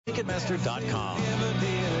Ticketmaster.com.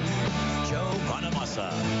 Joe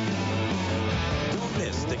Bonamassa. Don't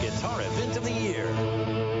miss the guitar event of the year.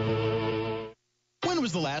 When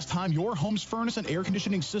was the last time your home's furnace and air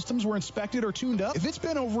conditioning systems were inspected or tuned up? If it's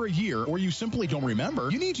been over a year or you simply don't remember,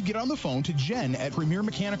 you need to get on the phone to Jen at Premier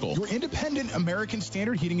Mechanical, your independent American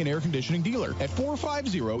Standard heating and air conditioning dealer at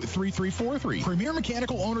 450-3343. Premier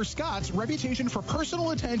Mechanical owner Scott's reputation for personal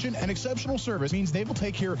attention and exceptional service means they will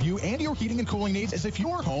take care of you and your heating and cooling needs as if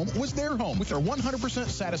your home was their home with their 100%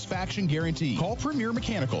 satisfaction guarantee. Call Premier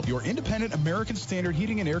Mechanical, your independent American Standard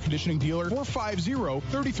heating and air conditioning dealer,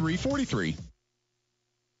 450-3343.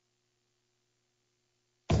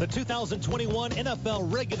 The 2021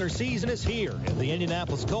 NFL regular season is here, and the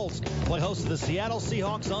Indianapolis Colts play host to the Seattle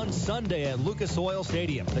Seahawks on Sunday at Lucas Oil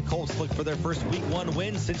Stadium. The Colts look for their first Week 1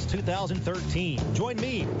 win since 2013. Join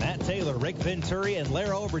me, Matt Taylor, Rick Venturi, and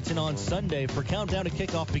Lara Overton on Sunday for Countdown to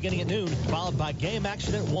Kickoff beginning at noon, followed by Game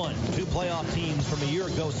Action at 1. Two playoff teams from a year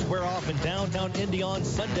ago square off in downtown Indy on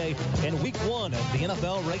Sunday in Week 1 of the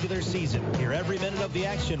NFL regular season. Hear every minute of the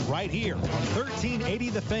action right here on 1380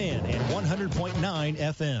 The Fan and 100.9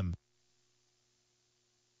 FM.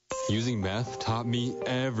 Using meth taught me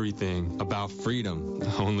everything about freedom,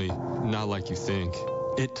 only not like you think.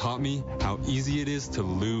 It taught me how easy it is to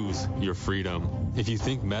lose your freedom. If you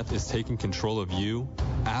think meth is taking control of you,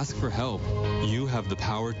 ask for help. You have the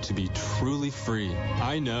power to be truly free.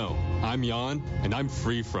 I know. I'm Jan, and I'm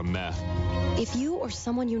free from meth. If you or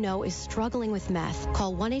someone you know is struggling with meth,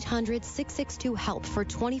 call 1-800-662-HELP for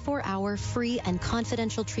 24-hour free and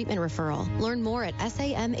confidential treatment referral. Learn more at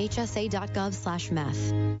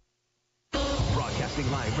samhsa.gov/meth.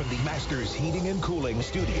 Broadcasting live from the Masters Heating and Cooling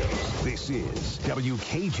Studios. This is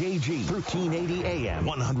WKJG 1380 AM,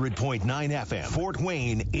 100.9 FM, Fort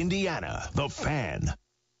Wayne, Indiana. The Fan.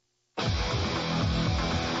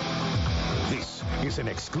 This is an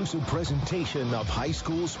exclusive presentation of high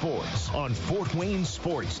school sports on Fort Wayne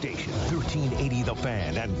Sports Station, 1380 The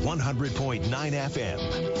Fan and 100.9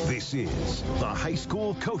 FM. This is the High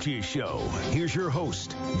School Coaches Show. Here's your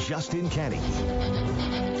host, Justin Kenny.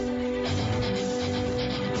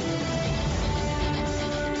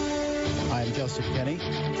 I'm Justin Kenny.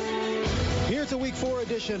 Here's a Week 4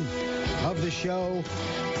 edition of the show.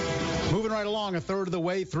 Moving right along, a third of the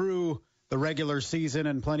way through the regular season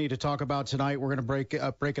and plenty to talk about tonight. We're going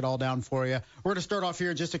to break it all down for you. We're going to start off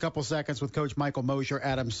here in just a couple seconds with Coach Michael Mosier,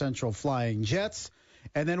 Adams Central Flying Jets.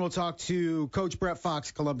 And then we'll talk to Coach Brett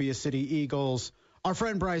Fox, Columbia City Eagles. Our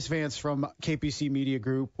friend Bryce Vance from KPC Media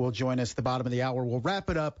Group will join us at the bottom of the hour. We'll wrap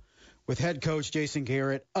it up with head coach Jason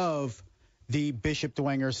Garrett of the Bishop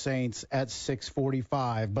Dwenger Saints at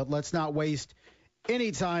 6:45. But let's not waste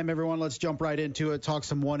any time, everyone. Let's jump right into it, talk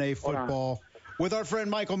some 1A football with our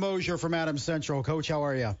friend Michael Mosier from Adams Central. Coach, how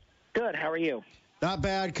are you? Good. How are you? Not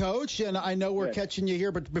bad, Coach. And I know we're catching you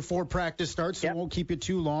here, but before practice starts, so we won't keep you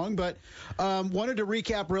too long. But wanted to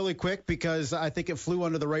recap really quick because I think it flew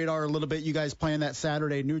under the radar a little bit. You guys playing that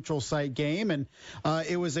Saturday neutral site game, and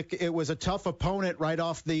it was a tough opponent right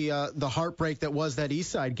off the heartbreak that was that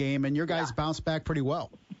Eastside game, and your guys bounced back pretty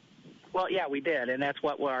well. Well, yeah, we did, and that's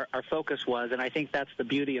what our focus was, and I think that's the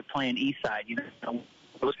beauty of playing Eastside. You know,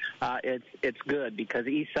 it's good because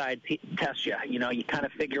Eastside tests you. You know, you kind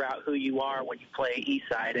of figure out who you are when you play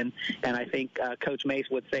Eastside, and I think Coach Mace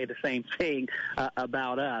would say the same thing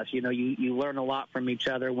about us. You know, you learn a lot from each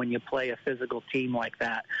other when you play a physical team like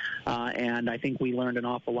that, and I think we learned an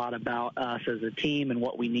awful lot about us as a team and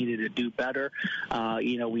what we needed to do better.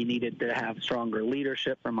 You know, we needed to have stronger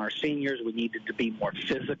leadership from our seniors. We needed to be more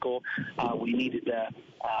physical. We needed to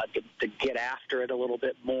get after it a little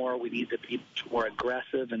bit more. We needed to be more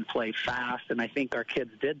aggressive and play fast, and I think our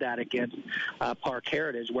kids did that against Park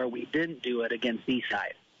Heritage, where we didn't do it against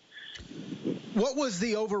Eastside. What was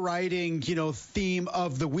the overriding, theme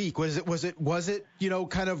of the week? Was it,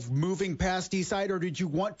 kind of moving past Eastside, or did you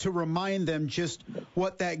want to remind them just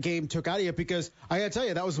what that game took out of you? Because I got to tell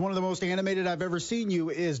you, that was one of the most animated I've ever seen you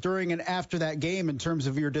is during and after that game in terms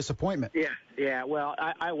of your disappointment. Yeah. Well,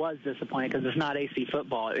 I was disappointed because it's not AC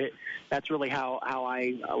football. That's really how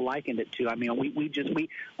I likened it to. I mean,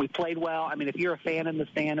 we played well. I mean, if you're a fan in the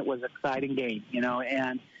stand, it was an exciting game,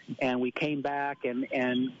 and we came back and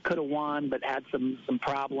could have won, but had some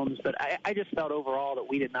problems. But I just felt overall that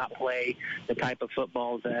we did not play the type of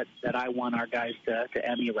football that I want our guys to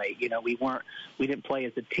emulate. We didn't play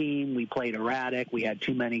as a team. We played erratic. We had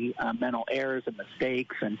too many mental errors and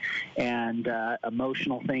mistakes and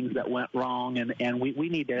emotional things that went wrong. And we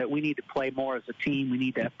need to play more as a team. We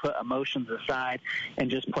need to put emotions aside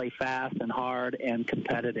and just play fast and hard and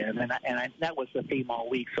competitive. And that was the theme all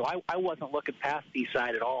week. So I wasn't looking past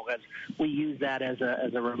Eastside at all. well, as we use that as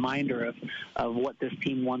a reminder of what this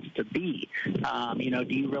team wants to be.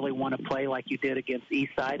 Do you really want to play like you did against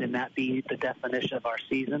Eastside and that be the definition of our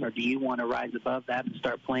season, or do you want to rise above that and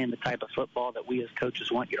start playing the type of football that we as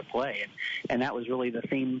coaches want you to play? And that was really the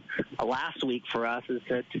theme last week for us, is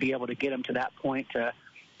to be able to get them to that point, to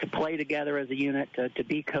play together as a unit, to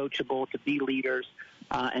be coachable, to be leaders,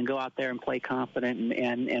 and go out there and play confident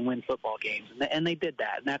and win football games. And they did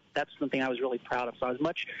that, and that's something I was really proud of. So I was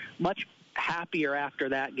much happier after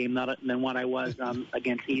that game than what I was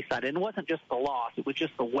against Eastside. And it wasn't just the loss; it was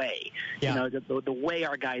just the way. Yeah. The way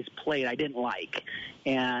our guys played, I didn't like.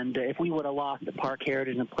 And if we would have lost at Park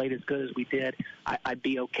Heritage and played as good as we did, I'd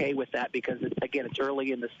be okay with that, because it's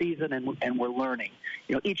early in the season and we're learning.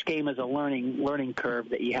 Each game is a learning curve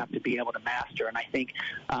that you have to be able to master. And I think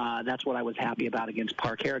that's what I was happy about against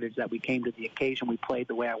Park Heritage, that we came to the occasion, we played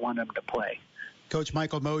the way I wanted them to play. Coach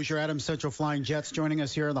Michael Mosier, Adams Central Flying Jets, joining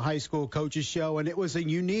us here on the High School Coaches Show. And it was a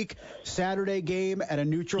unique Saturday game at a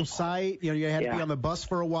neutral site. You had to be on the bus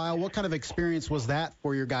for a while. What kind of experience was that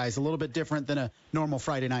for your guys? A little bit different than a normal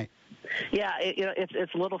Friday night. Yeah,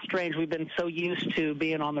 it's a little strange. We've been so used to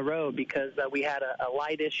being on the road because we had a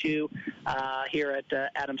light issue here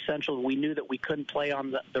at Adams Central. We knew that we couldn't play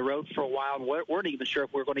on the road for a while, and we weren't even sure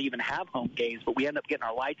if we were going to even have home games, but we ended up getting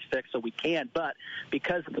our lights fixed so we can. But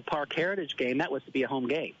because of the Park Heritage game, that was to be a home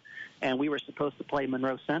game, and we were supposed to play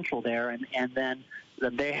Monroe Central there, and then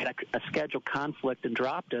they had a scheduled conflict and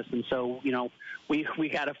dropped us, and so we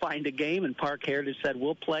had to find a game, and Park Heritage said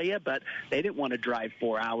we'll play you, but they didn't want to drive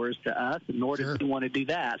 4 hours to us, nor did we want to do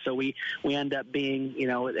that. So we end up being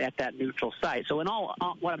at that neutral site. So in all,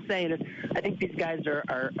 what I'm saying is, I think these guys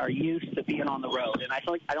are used to being on the road, and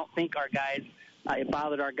I don't think our guys. It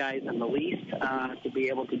bothered our guys in the least to be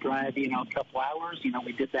able to drive, a couple hours.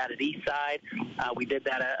 We did that at Eastside. We did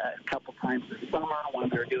that a couple times this summer when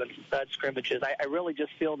we were doing some stud scrimmages. I really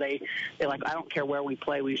just feel they're like, I don't care where we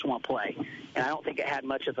play, we just want to play. And I don't think it had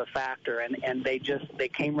much of a factor. And they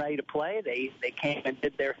came ready to play. They came and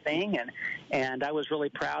did their thing, and I was really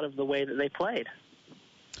proud of the way that they played.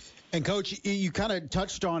 And, Coach, you kind of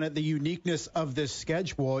touched on it, the uniqueness of this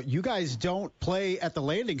schedule. You guys don't play at the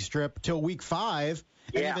landing strip till week 5,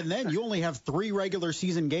 and even then you only have 3 regular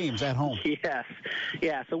season games at home. Yes.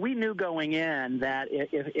 Yeah, so we knew going in that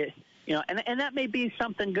if and that may be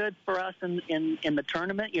something good for us in the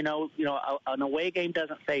tournament. An away game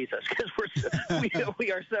doesn't faze us because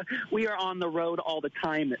we are on the road all the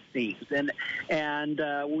time, it seems, and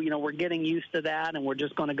we're getting used to that, and we're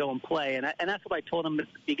just going to go and play, and that's what I told them at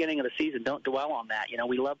the beginning of the season. Don't dwell on that.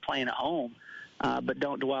 We love playing at home. But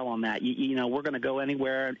don't dwell on that. We're going to go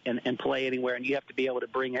anywhere and play anywhere, and you have to be able to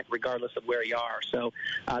bring it regardless of where you are. So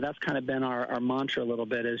that's kind of been our mantra a little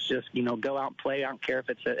bit, is just go out and play. I don't care if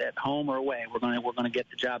it's at home or away. We're going to get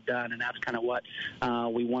the job done, and that's kind of what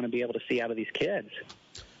we want to be able to see out of these kids.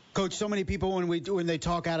 Coach, so many people when they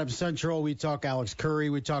talk Adams Central, we talk Alex Curry,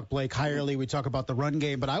 we talk Blake Hirely, we talk about the run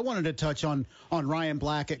game, but I wanted to touch on Ryan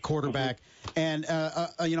Black at quarterback and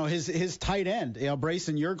his tight end,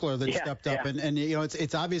 Brayson Yergler that stepped up and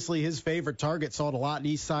it's obviously his favorite target. Saw it a lot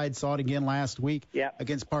in Eastside, saw it again last week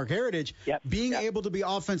against Park Heritage. Being able to be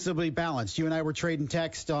offensively balanced. You and I were trading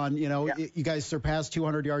text on you guys surpassed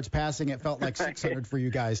 200 yards passing. It felt like 600 for you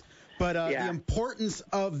guys. But the importance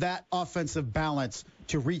of that offensive balance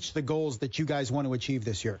to reach the goals that you guys want to achieve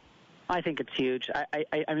this year. I think it's huge.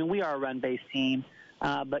 I mean, we are a run-based team,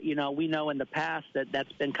 but, we know in the past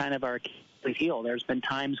that's been kind of our Achilles heel. There's been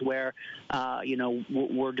times where,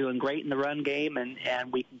 we're doing great in the run game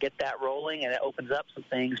and we can get that rolling and it opens up some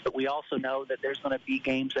things. But we also know that there's going to be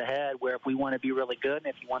games ahead where if we want to be really good and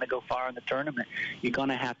if you want to go far in the tournament, you're going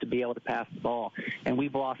to have to be able to pass the ball. And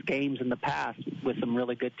we've lost games in the past with some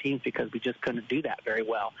really good teams because we just couldn't do that very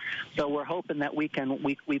well. So we're hoping that we've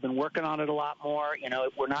been working on it a lot more.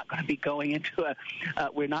 We're not going to be going into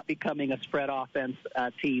we're not becoming a spread offense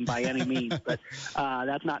team by any means, but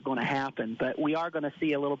that's not going to happen. But we are going to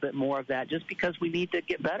see a little bit more of that just because we need to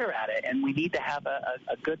get better at it, and we need to have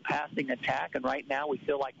a good passing attack. And right now we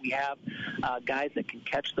feel like we have guys that can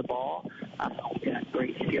catch the ball. We got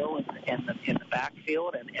great skill in the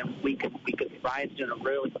backfield, and Ryan's doing a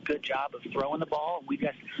really good job of throwing the ball.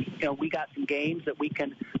 And we got some games that we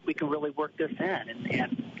can really work this in,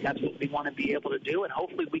 and that's what we want to be able to do. And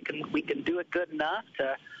hopefully we can do it good enough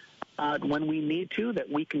to. When we need to,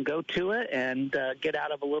 that we can go to it and get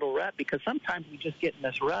out of a little rut, because sometimes we just get in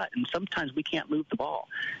this rut and sometimes we can't move the ball.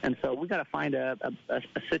 And so we got to find a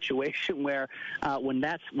situation where when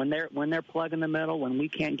they're plug in the middle, when we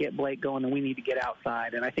can't get Blake going, then we need to get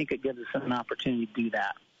outside. And I think it gives us an opportunity to do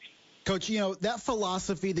that. Coach, that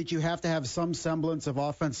philosophy that you have to have some semblance of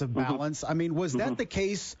offensive balance, I mean, was that the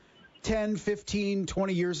case 10, 15,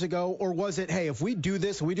 20 years ago? Or was it, hey, if we do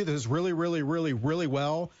this really, really, really, really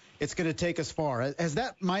well, it's going to take us far? Has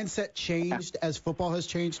that mindset changed as football has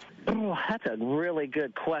changed? Oh, that's a really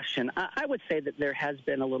good question. I would say that there has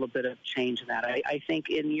been a little bit of change in that. I think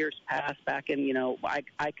in years past, back in,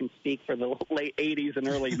 I can speak for the late 80s and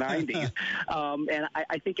early 90s, and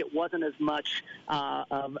I think it wasn't as much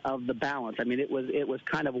of the balance. I mean, it was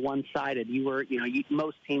kind of one-sided.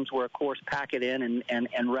 Most teams were, of course, pack it in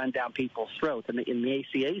and run down people's throats. And in the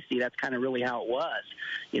ACAC, that's kind of really how it was.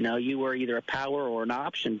 You were either a power or an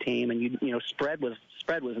option team, and spread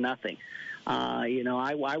was nothing.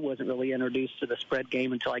 I wasn't really introduced to the spread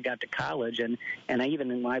game until I got to college, and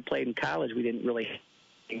even when I played in college, we didn't really.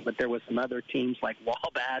 But there was some other teams like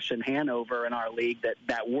Wabash and Hanover in our league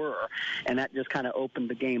that were, and that just kind of opened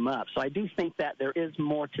the game up. So I do think that there is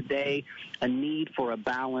more today, a need for a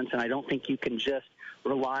balance, and I don't think you can just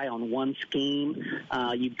rely on one scheme.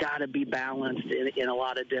 You've got to be balanced in a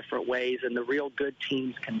lot of different ways, and the real good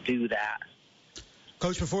teams can do that.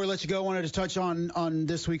 Coach, before we let you go, I wanted to touch on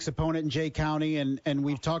this week's opponent in Jay County, and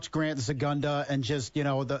we've talked to Grant Zagunda and just,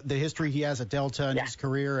 the history he has at Delta in his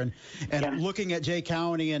career, and looking at Jay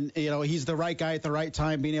County, and, he's the right guy at the right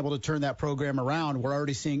time, being able to turn that program around. We're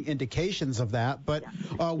already seeing indications of that, but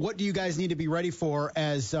what do you guys need to be ready for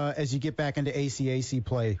as you get back into ACAC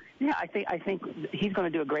play? Yeah, I think he's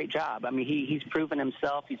going to do a great job. I mean, he's proven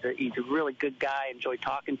himself. He's a really good guy. I enjoy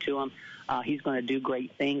talking to him. He's going to do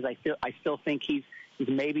great things. I still think he's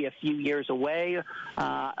maybe a few years away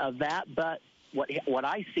of that, but what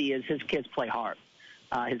I see is his kids play hard.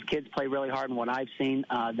 His kids play really hard, and what I've seen,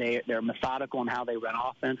 they're methodical in how they run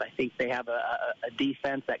offense. I think they have a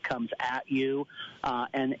defense that comes at you,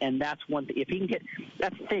 and that's one thing. If he can get,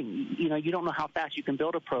 that's the thing. You don't know how fast you can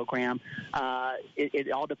build a program.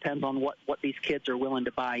 It all depends on what these kids are willing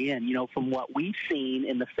to buy in. From what we've seen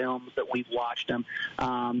in the films that we've watched them,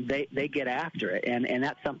 they get after it, and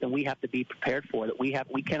that's something we have to be prepared for. That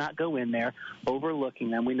we cannot go in there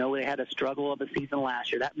overlooking them. We know they had a struggle of a season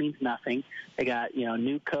last year. That means nothing. They got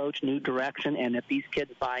new coach, new direction, and if these kids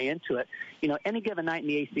buy into it, any given night in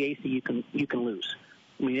the ACAC you can lose.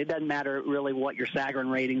 I mean, it doesn't matter really what your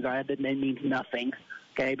Sagarin ratings are. That means nothing,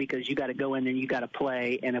 okay, because you got to go in there and you got to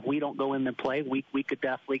play, and if we don't go in and play, we could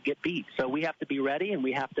definitely get beat. So we have to be ready, and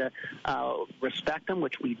we have to respect them,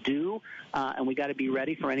 which we do, and we got to be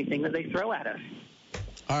ready for anything that they throw at us.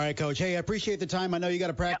 All right, Coach. Hey, I appreciate the time. I know you got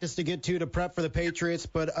to practice to get to prep for the Patriots,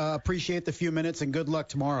 but appreciate the few minutes, and good luck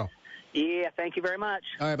tomorrow. Yeah, thank you very much.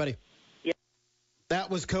 All right, buddy. Yeah. That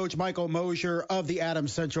was Coach Michael Mosier of the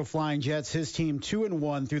Adams Central Flying Jets. His team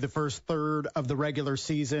 2-1 through the first third of the regular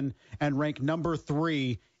season and ranked number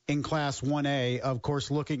 3 in Class 1A. Of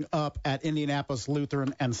course, looking up at Indianapolis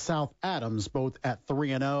Lutheran and South Adams, both at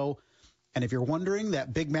 3-0. And if you're wondering,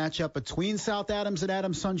 that big matchup between South Adams and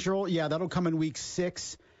Adams Central, yeah, that'll come in Week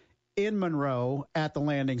 6 in Monroe at the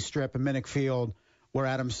Landing Strip in Minnick Field, where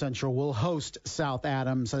Adams Central will host South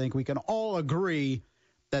Adams. I think we can all agree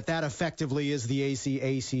that effectively is the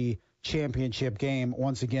ACAC championship game,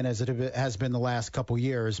 once again, as it has been the last couple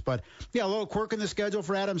years. But, yeah, a little quirk in the schedule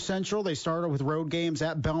for Adams Central. They started with road games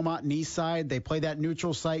at Belmont and Eastside. They played that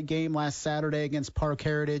neutral site game last Saturday against Park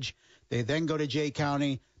Heritage. They then go to Jay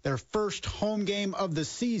County. Their first home game of the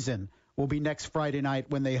season will be next Friday night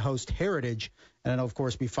when they host Heritage, and it'll, of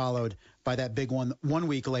course, be followed by that big one 1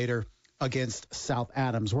 week later against South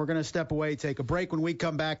Adams. We're going to step away, take a break. When we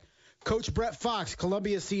come back, Coach Brett Fox,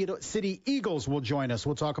 Columbia City Eagles, will join us.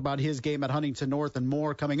 We'll talk about his game at Huntington North and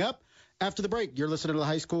more coming up after the break. You're listening to the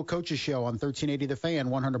High School Coaches Show on 1380 The Fan,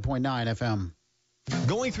 100.9 FM.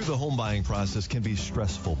 Going through the home buying process can be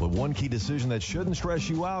stressful, but one key decision that shouldn't stress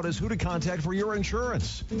you out is who to contact for your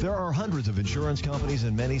insurance. There are hundreds of insurance companies,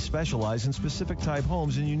 and many specialize in specific type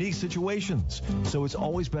homes in unique situations. So it's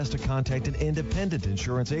always best to contact an independent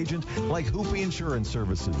insurance agent like Hoopy Insurance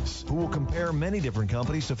Services, who will compare many different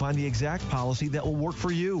companies to find the exact policy that will work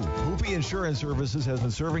for you. Hoopy Insurance Services has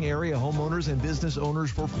been serving area homeowners and business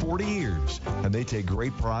owners for 40 years, and they take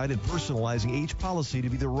great pride in personalizing each policy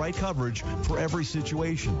to be the right coverage for every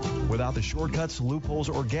situation, without the shortcuts, loopholes,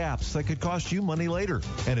 or gaps that could cost you money later.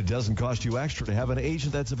 And it doesn't cost you extra to have an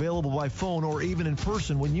agent that's available by phone or even in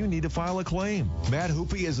person when you need to file a claim. Matt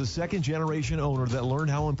Hoopy is a second-generation owner that learned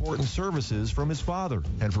how important service is from his father.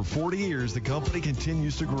 And for 40 years, the company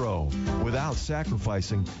continues to grow without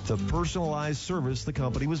sacrificing the personalized service the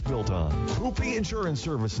company was built on. Hoopy Insurance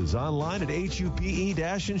Services, online at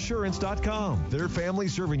hupe-insurance.com. Their family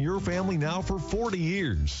serving your family now for 40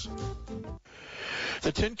 years.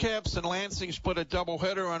 The Tin Caps and Lansing split a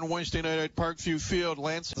doubleheader on Wednesday night at Parkview Field.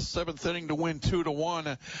 Lansing the seventh inning to win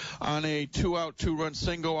 2-1 on a 2-out, 2-run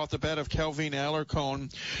single off the bat of Calvin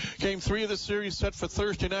Alarcon. Game 3 of the series set for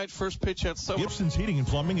Thursday night. First pitch at 7. Gibson's Heating and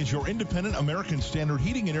Plumbing is your independent American Standard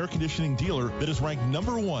heating and air conditioning dealer that is ranked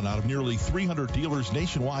number 1 out of nearly 300 dealers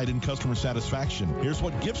nationwide in customer satisfaction. Here's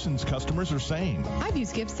what Gibson's customers are saying. I've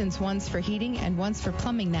used Gibson's once for heating and once for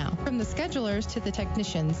plumbing now. From the schedulers to the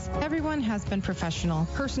technicians, everyone has been professional,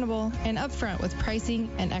 personable, and upfront with pricing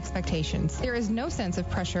and expectations. There is no sense of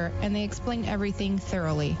pressure, and they explain everything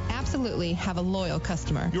thoroughly. Absolutely have a loyal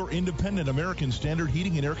customer. Your independent American Standard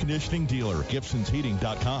heating and air conditioning dealer,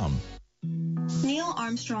 Gibson'sHeating.com. Neil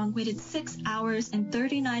Armstrong waited 6 hours and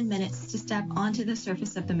 39 minutes to step onto the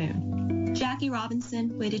surface of the moon. Jackie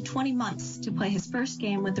Robinson waited 20 months to play his first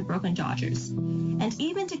game with the Brooklyn Dodgers. And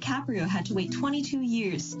even DiCaprio had to wait 22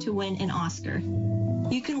 years to win an Oscar.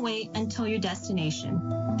 You can wait until your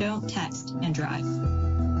destination. Don't text and drive.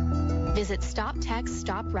 Visit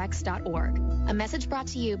StopTextStopWrecks.org. A message brought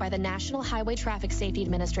to you by the National Highway Traffic Safety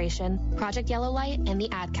Administration, Project Yellow Light, and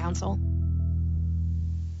the Ad Council.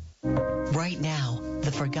 Right now,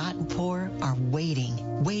 the forgotten poor are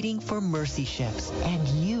waiting for Mercy Ships and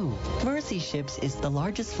you. Mercy Ships is the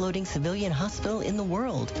largest floating civilian hospital in the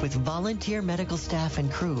world with volunteer medical staff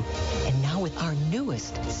and crew. And now with our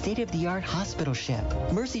newest state-of-the-art hospital ship,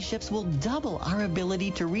 Mercy Ships will double our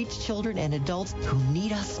ability to reach children and adults who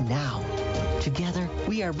need us now. Together,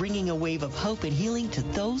 we are bringing a wave of hope and healing to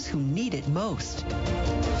those who need it most.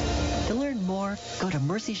 To learn more, go to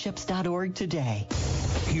mercyships.org today.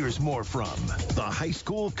 Here's more from the High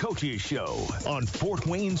School Coaches Show on Fort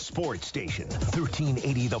Wayne Sports Station,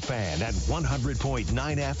 1380 The Fan at 100.9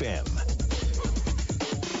 FM.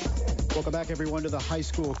 Welcome back, everyone, to the High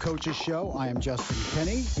School Coaches Show. I am Justin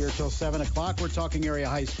Penny, here till 7 o'clock. We're talking area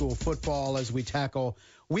high school football as we tackle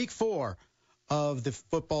Week 4 of the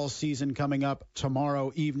football season coming up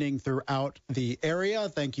tomorrow evening throughout the area.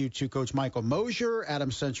 Thank you to Coach Michael Mosier,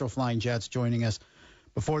 Adams Central Flying Jets, joining us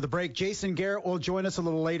before the break. Jason Garrett will join us a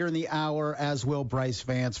little later in the hour, as will Bryce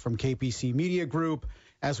Vance from KPC Media Group,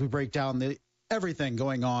 as we break down everything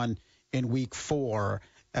going on in Week 4.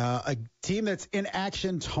 A team that's in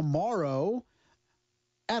action tomorrow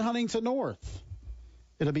at Huntington North.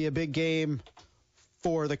 It'll be a big game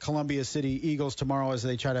for the Columbia City Eagles tomorrow as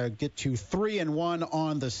they try to get to 3-1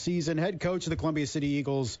 on the season. Head coach of the Columbia City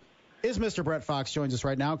Eagles is Mr. Brett Fox. Joins us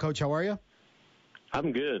right now. Coach, how are you?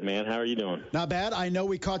 I'm good, man. How are you doing? Not bad. I know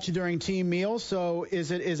we caught you during team meals, so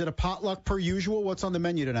is it a potluck per usual? What's on the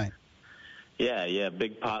menu tonight? Yeah,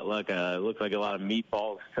 big potluck. Looks like a lot of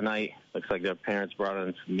meatballs tonight. Looks like their parents brought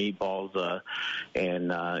in some meatballs, and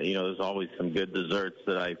there's always some good desserts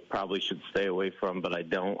that I probably should stay away from, but I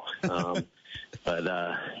don't. But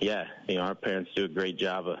our parents do a great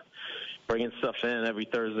job of bringing stuff in every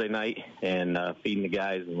Thursday night and feeding the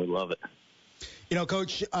guys, and we love it. You know,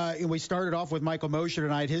 Coach, we started off with Michael Mosher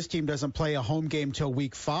tonight. His team doesn't play a home game till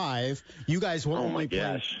Week 5. You guys will only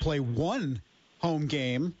play one home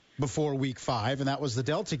game before Week 5, and that was the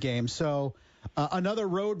Delta game. So another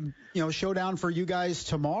road, showdown for you guys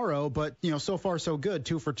tomorrow. But, so far so good,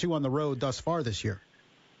 2 for 2 on the road thus far this year.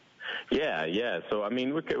 Yeah. So, I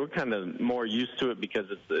mean, we're kind of more used to it because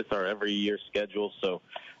it's our every year schedule. So,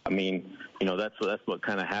 I mean, that's what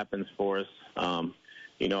kind of happens for us.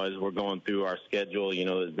 As we're going through our schedule,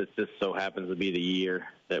 this just so happens to be the year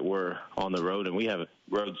that we're on the road, and we have a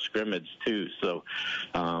road scrimmage too. So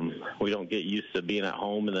we don't get used to being at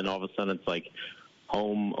home, and then all of a sudden it's like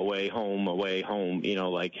home, away, home,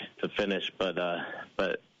 like to finish. But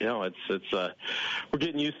it's we're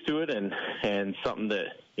getting used to it, and something that,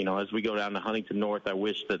 as we go down to Huntington North, I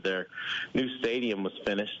wish that their new stadium was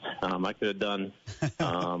finished. I could have done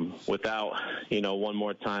without, one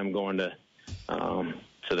more time going to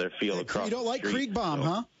their field across. You don't like Kriegbaum,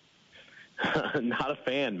 huh? Not a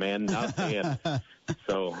fan, man. Not a fan.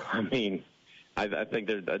 So, I mean, I think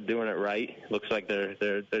they're doing it right. Looks like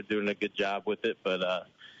they're doing a good job with it, but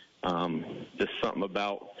just something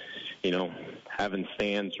about having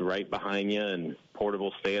stands right behind you and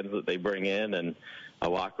portable stands that they bring in, and a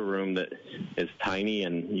locker room that is tiny,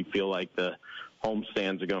 and you feel like the home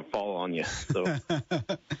stands are going to fall on you. So,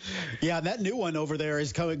 yeah, that new one over there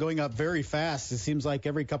is going up very fast. It seems like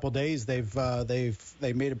every couple of days they've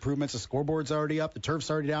made improvements. The scoreboard's already up, the turf's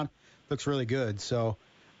already down. Looks really good. So,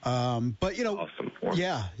 but awesome.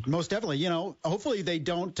 Yeah, most definitely. Hopefully they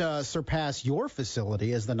don't surpass your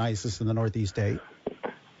facility as the nicest in the Northeast 8.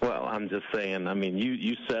 Well, I'm just saying. I mean,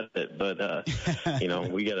 you said it, but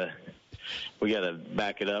we gotta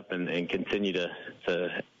back it up and continue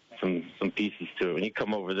to some pieces to it. When you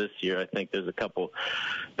come over this year, I think there's a couple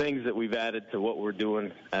things that we've added to what we're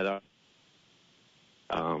doing at our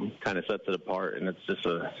kind of sets it apart, and it's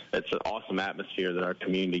an awesome atmosphere that our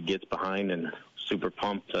community gets behind, and super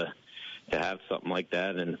pumped to have something like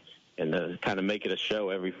that and to kind of make it a show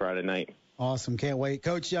every Friday night. Awesome. Can't wait.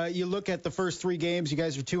 Coach, you look at the first 3 games. You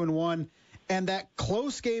guys are 2-1. And that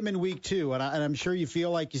close game in week 2, and I'm sure you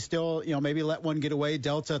feel like you still, maybe let one get away.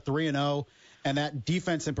 Delta 3-0, and that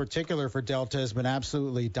defense in particular for Delta has been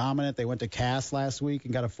absolutely dominant. They went to Cass last week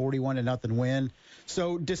and got a 41-0 win.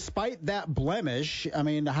 So despite that blemish, I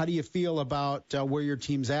mean, how do you feel about where your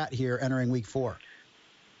team's at here entering week 4?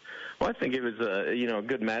 Well, I think it was a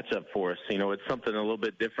good matchup for us. It's something a little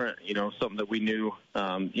bit different. Something that we knew.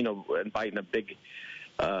 Inviting a big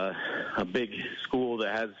school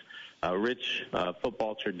that has a rich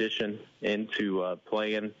football tradition into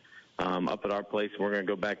playing up at our place. We're going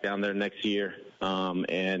to go back down there next year,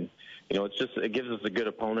 and it gives us a good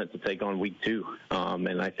opponent to take on week 2.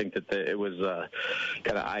 And I think that it was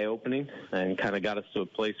kind of eye-opening and kind of got us to a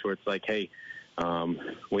place where it's like, hey.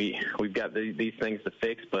 We've got these things to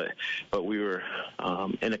fix, but we were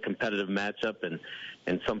in a competitive matchup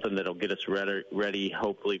and something that'll get us ready,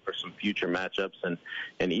 hopefully, for some future matchups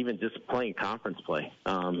and even just playing conference play.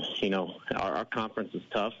 Our conference is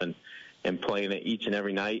tough, and playing it each and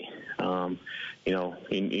every night,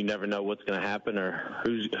 you never know what's going to happen or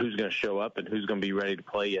who's going to show up and who's going to be ready to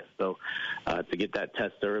play you. So to get that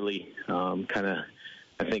test early kind of,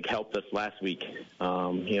 I think, helped us last week,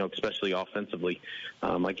 especially offensively.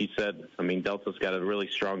 Like you said, I mean, Delta's got a really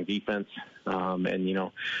strong defense,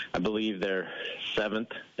 and, I believe they're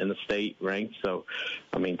 7th in the state ranked. So,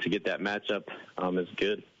 I mean, to get that matchup is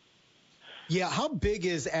good. Yeah, how big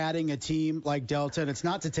is adding a team like Delta? And it's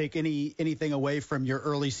not to take anything away from your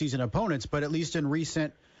early season opponents, but at least in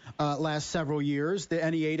recent last several years, the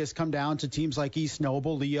NE8 has come down to teams like East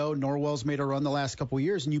Noble, Leo, Norwell's made a run the last couple of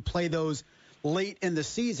years, and you play those late in the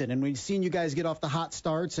season, and we've seen you guys get off the hot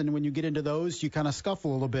starts, and when you get into those, you kind of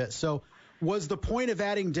scuffle a little bit. So was the point of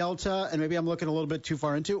adding Delta, and maybe I'm looking a little bit too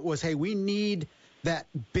far into it, was, hey, we need that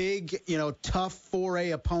big, tough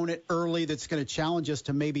 4A opponent early that's going to challenge us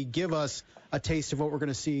to maybe give us a taste of what we're going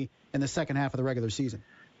to see in the second half of the regular season?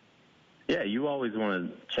 Yeah, you always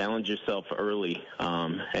want to challenge yourself early,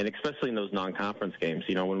 and especially in those non-conference games.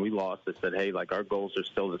 When we lost, I said, hey, our goals are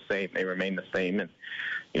still the same. They remain the same, and,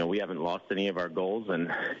 we haven't lost any of our goals. And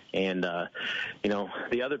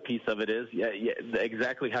the other piece of it is,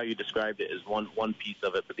 exactly how you described it is one piece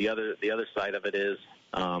of it, but the other side of it is,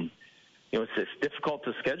 it's difficult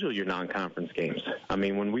to schedule your non-conference games. I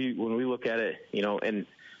mean, when we look at it, and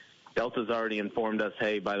Delta's already informed us,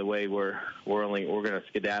 hey, by the way, we're going to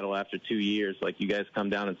skedaddle after 2 years. Like, you guys come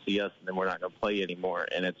down and see us, and then we're not going to play anymore.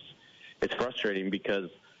 And it's frustrating because,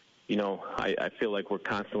 I feel like we're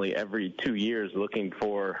constantly every 2 years looking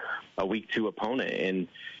for a week 2 opponent, and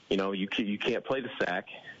you can't play the SAC,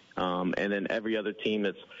 and then every other team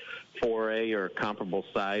that's 4A or comparable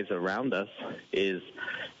size around us is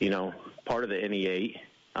part of the NE8.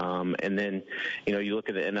 And then, you look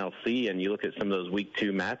at the NLC and you look at some of those week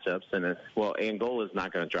 2 matchups, and Angola's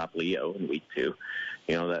not going to drop Leo in week 2.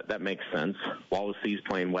 That makes sense. Wallasey's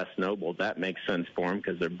playing West Noble. That makes sense for them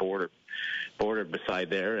because they're border beside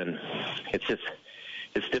there, and it's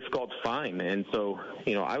difficult to find. And so,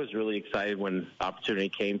 I was really excited when the opportunity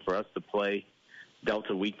came for us to play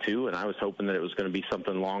Delta week 2, and I was hoping that it was going to be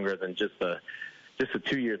something longer than just a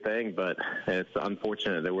 2-year thing, but it's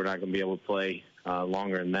unfortunate that we're not going to be able to play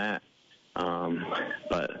longer than that.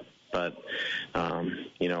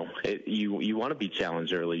 You want to be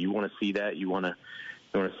challenged early. You want to see that. You want to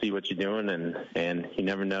see what you're doing, and you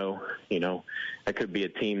never know. That could be a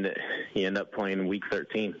team that you end up playing in week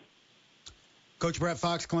 13. Coach Brett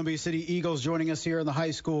Fox, Columbia City Eagles, joining us here in the high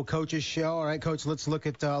school coaches show. All right, Coach, let's look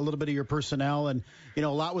at a little bit of your personnel. And, a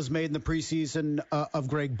lot was made in the preseason of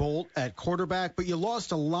Greg Bolt at quarterback, but you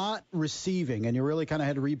lost a lot receiving, and you really kind of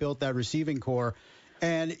had to rebuild that receiving core.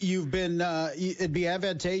 And you've been it'd be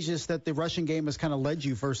advantageous that the rushing game has kind of led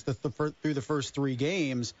you through the first 3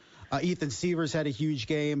 games. Ethan Severs had a huge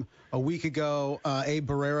game a week ago. Abe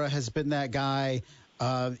Barrera has been that guy.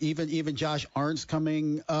 Even Josh Arntz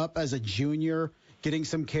coming up as a junior, getting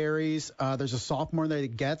some carries. There's a sophomore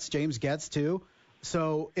that James Getz too.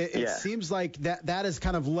 So it seems like that has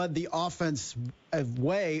kind of led the offense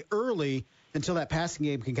way early until that passing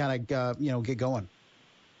game can kind of get going.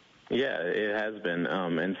 Yeah, it has been.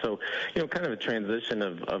 And so, kind of a transition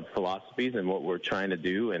of philosophies and what we're trying to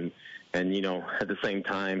do. And at the same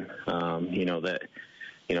time, that,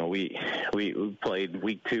 we played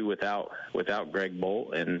week 2 without Greg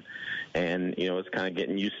Bolt, and it's kind of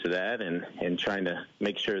getting used to that and trying to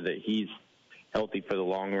make sure that he's healthy for the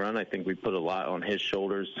long run. I think we put a lot on his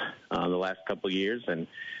shoulders the last couple of years, and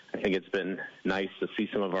I think it's been nice to see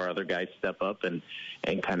some of our other guys step up and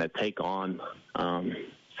kind of take on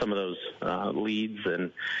some of those leads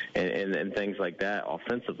and things like that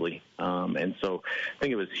offensively. And so I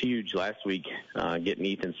think it was huge last week getting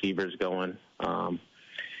Ethan Sievers going.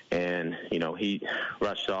 And he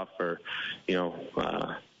rushed off for,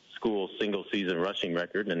 school single-season rushing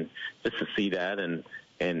record, and just to see that and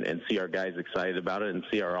see our guys excited about it and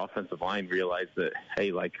see our offensive line realize that,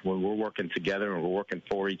 hey, like when we're working together and we're working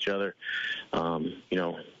for each other,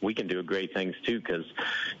 we can do great things too, because,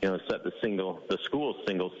 set the school's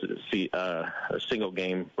single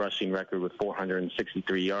game rushing record with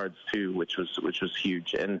 463 yards too, which was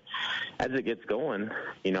huge. And as it gets going,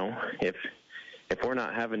 if we're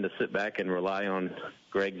not having to sit back and rely on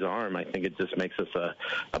Greg's arm, I think it just makes us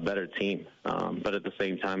a better team. But at the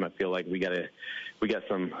same time, I feel like we got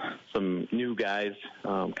some new guys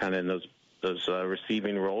kind of in those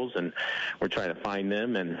receiving roles, and we're trying to find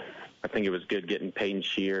them. And I think it was good getting Peyton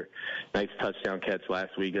Shear, nice touchdown catch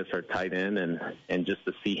last week as our tight end, and just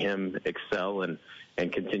to see him excel and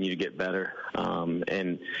continue to get better.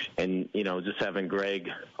 And just having Greg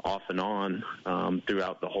off and on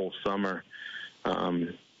throughout the whole summer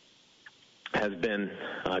has been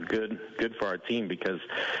good for our team, because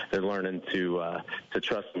they're learning to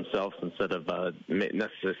trust themselves instead of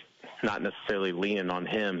not necessarily leaning on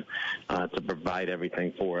him to provide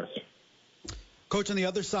everything for us. Coach, on the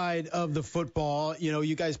other side of the football,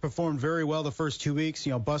 you guys performed very well the first 2 weeks.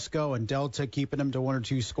 Busco and Delta keeping them to 1 or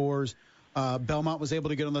 2 scores. Belmont was able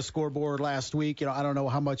to get on the scoreboard last week. I don't know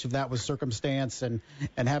how much of that was circumstance and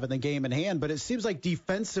having the game in hand, but it seems like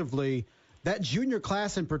defensively, that junior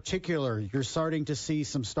class in particular, you're starting to see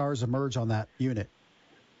some stars emerge on that unit.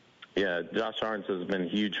 Yeah, Josh Arns has been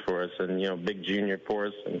huge for us, and, big junior for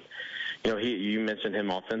us. And, you mentioned him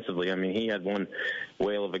offensively. I mean, he had one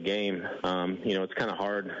whale of a game. It's kind of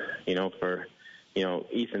hard, for,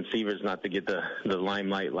 Ethan Sievers not to get the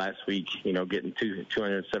limelight last week, getting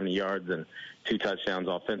 270 yards and 2 touchdowns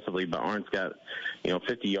offensively. But Arns got,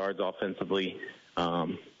 50 yards offensively,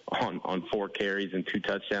 on 4 carries and 2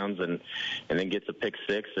 touchdowns, and then gets a pick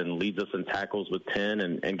 6 and leads us in tackles with 10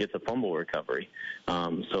 and gets a fumble recovery.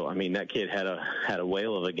 So I mean, that kid had a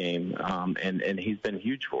whale of a game, and he's been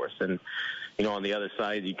huge for us. And on the other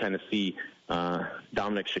side, you kind of see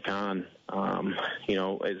Dominic Chacon,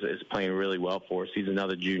 is playing really well for us. He's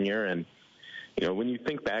another junior, and when you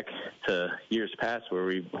think back to years past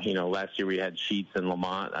where last year we had Sheets and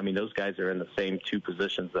Lamont, I mean, those guys are in the same 2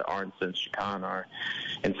 positions that Arns and Chacon are.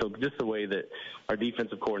 And so just the way that our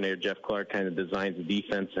defensive coordinator, Jeff Clark, kind of designs the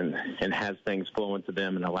defense and has things flowing to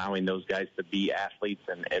them and allowing those guys to be athletes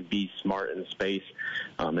and be smart in space,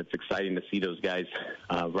 it's exciting to see those guys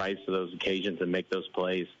rise to those occasions and make those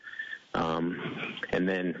plays. And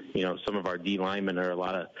then, some of our D linemen are a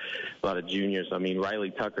lot of juniors. I mean, Riley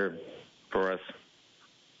Tucker, for us,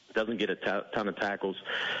 doesn't get a ton of tackles,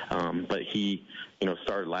 but he,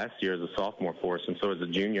 started last year as a sophomore for us, and so as a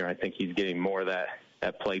junior, I think he's getting more of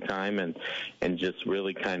that play time and just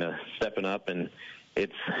really kind of stepping up. And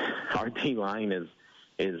it's our D line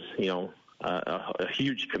is a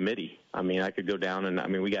huge committee. I mean, I could go down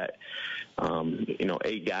and we got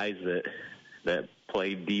 8 guys that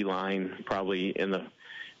played D line.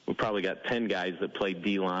 We probably got 10 guys that played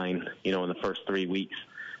D line, in the first 3 weeks.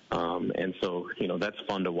 And so, that's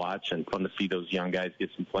fun to watch and fun to see those young guys get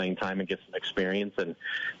some playing time and get some experience and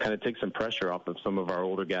kind of take some pressure off of some of our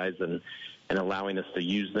older guys and allowing us to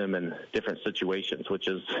use them in different situations,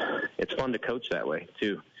 it's fun to coach that way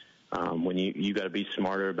too. When you got to be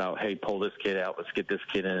smarter about, hey, pull this kid out, let's get this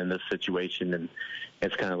kid in this situation. And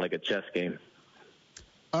it's kind of like a chess game.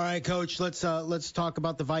 All right, Coach, let's talk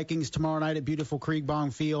about the Vikings tomorrow night at beautiful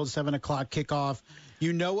Kriegbaum Field, 7 o'clock kickoff.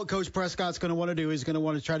 You know what Coach Prescott's going to want to do. He's going to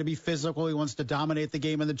want to try to be physical. He wants to dominate the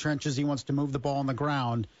game in the trenches. He wants to move the ball on the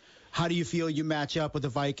ground. How do you feel you match up with the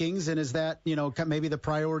Vikings? And is that, maybe the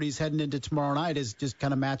priorities heading into tomorrow night is just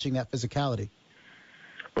kind of matching that physicality?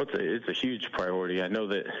 Well, it's a huge priority. I know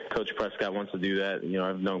that Coach Prescott wants to do that.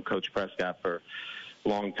 I've known Coach Prescott for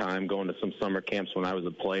long time, going to some summer camps when I was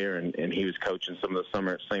a player, and he was coaching some of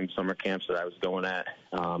the same summer camps that I was going at.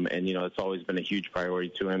 And it's always been a huge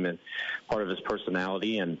priority to him and part of his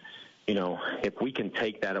personality. And, if we can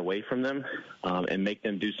take that away from them and make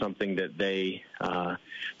them do something that they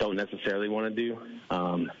don't necessarily want to do,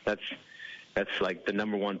 that's like the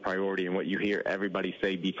number one priority, and what you hear everybody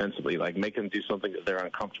say defensively, like make them do something that they're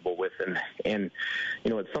uncomfortable with. And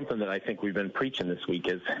it's something that I think we've been preaching this week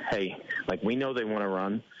is, hey, like we know they want to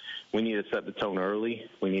run. We need to set the tone early.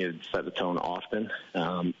 We need to set the tone often,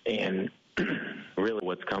 and really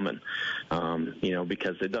what's coming,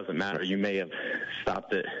 because it doesn't matter. You may have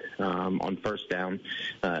stopped it on first down,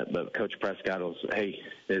 but Coach Prescott will say, hey,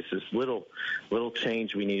 there's this little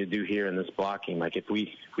change we need to do here in this blocking. Like if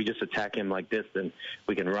we just attack him like this, then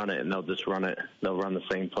we can run it, and they'll just run it. They'll run the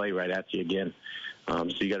same play right at you again. So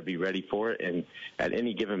you got to be ready for it. And at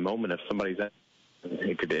any given moment, if somebody's at,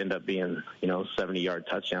 it could end up being, 70-yard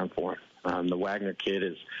touchdown for him. The Wagner kid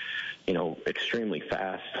is, extremely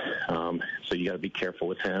fast. So you got to be careful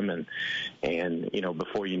with him. And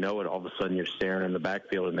before you know it, all of a sudden you're staring in the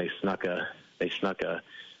backfield and they snuck a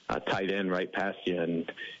tight end right past you and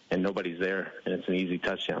nobody's there, and it's an easy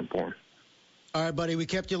touchdown for him. All right, buddy, we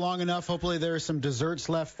kept you long enough. Hopefully there are some desserts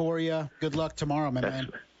left for you. Good luck tomorrow, my man.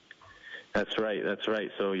 That's right.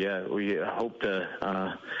 So, yeah, we hope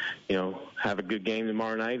to, have a good game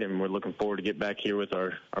tomorrow night, and we're looking forward to get back here with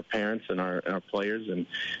our parents and our players and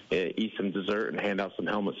eat some dessert and hand out some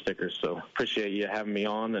helmet stickers. So appreciate you having me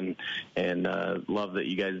on, and love that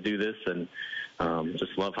you guys do this, and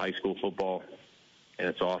just love high school football, and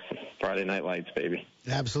it's awesome. Friday Night Lights, baby.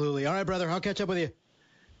 Absolutely. All right, brother, I'll catch up with you.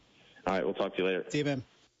 All right, we'll talk to you later. See you, man.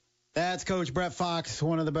 That's Coach Brett Fox,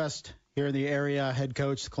 one of the best here in the area, head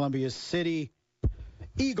coach, Columbia City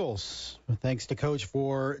Eagles. Thanks to Coach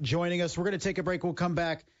for joining us. We're going to take a break. We'll come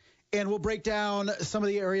back, and we'll break down some of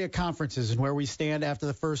the area conferences and where we stand after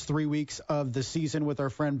the first 3 weeks of the season with our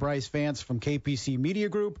friend Bryce Vance from KPC Media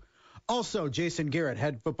Group. Also, Jason Garrett,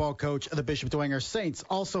 head football coach of the Bishop Dwenger Saints,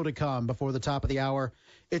 also to come before the top of the hour.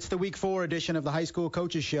 It's the Week 4 edition of the High School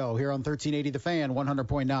Coaches Show here on 1380 The Fan,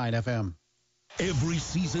 100.9 FM. Every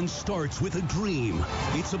season starts with a dream.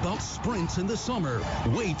 It's about sprints in the summer,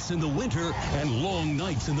 weights in the winter, and long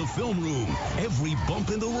nights in the film room. Every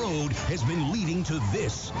bump in the road has been leading to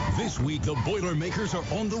this. This week, the Boilermakers are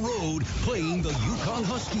on the road playing the Yukon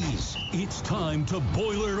Huskies. It's time to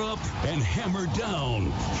boiler up and hammer down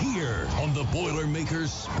here on the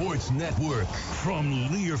Boilermakers Sports Network from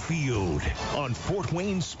Learfield. On Fort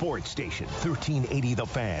Wayne Sports Station, 1380 The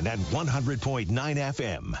Fan and 100.9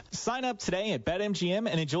 FM. Sign up today at BetMGM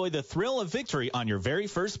and enjoy the thrill of victory on your very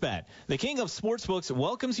first bet. The King of Sportsbooks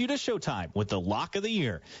welcomes you to Showtime with the Lock of the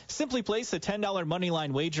Year. Simply place a $10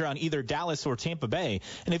 moneyline wager on either Dallas or Tampa Bay,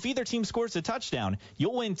 and if either team scores a touchdown,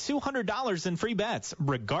 you'll win $200 in free bets,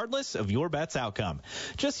 regardless of your bet's outcome.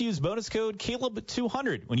 Just use bonus code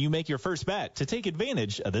Caleb200 when you make your first bet to take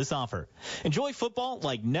advantage of this offer. Enjoy football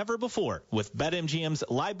like never before with BetMGM's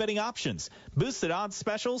live betting options, boosted odds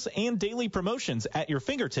specials, and daily promotions at your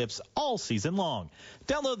fingertips all season long.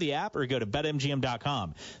 Download the app or go to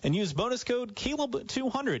BetMGM.com and use bonus code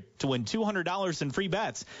Caleb200 to win $200 in free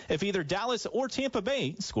bets if either Dallas or Tampa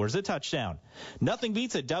Bay scores a touchdown. Nothing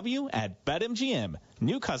beats a W at BetMGM.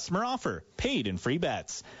 New customer offer. Paid in free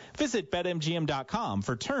bets. Visit BetMGM.com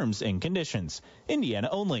for terms and conditions. Indiana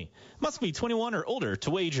only. Must be 21 or older to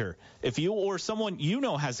wager. If you or someone you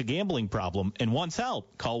know has a gambling problem and wants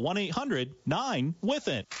help, call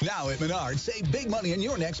 1-800-9-WITH-IT. Now at Menards, save big money on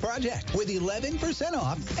your next project with 11%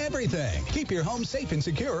 off everything. Keep your home safe and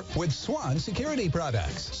secure with Swan Security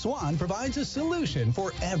Products. Swan provides a solution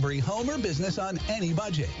for every home or business on any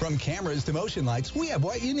budget. From cameras to motion lights, we have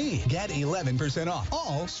what you need. Get 11% off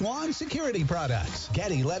all Swan Security Products.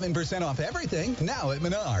 Get 11% off everything now at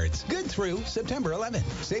Menards. Good through September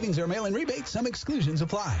 11th. Savings or mail-in rebates. Some exclusions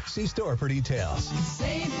apply. See store for details.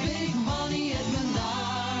 Save big money at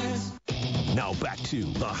Menards. Now back to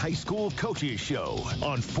the High School Coaches Show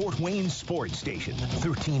on Fort Wayne Sports Station,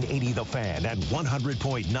 1380 The Fan and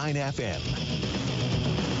 100.9 FM.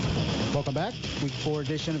 Welcome back. Week 4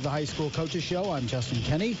 edition of the High School Coaches Show. I'm Justin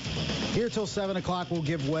Kenny. Here till 7 o'clock, we'll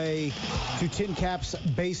give way to Tin Caps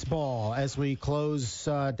baseball as we close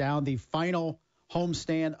down the final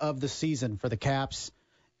homestand of the season for the Caps.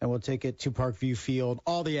 And we'll take it to Parkview Field.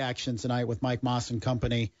 All the action tonight with Mike Moss and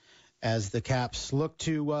company as the Caps look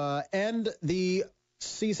to end the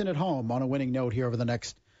season at home on a winning note here over the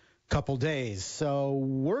next couple days. So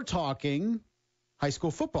we're talking high school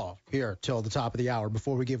football here till the top of the hour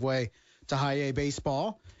before we give way to high A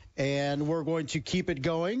baseball. And we're going to keep it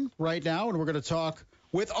going right now, and we're going to talk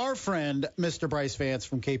with our friend, Mr. Bryce Vance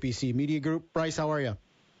from KPC Media Group. Bryce, how are you?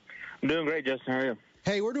 I'm doing great, Justin. How are you?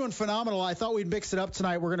 Hey, we're doing phenomenal. I thought we'd mix it up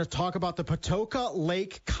tonight. We're going to talk about the Patoka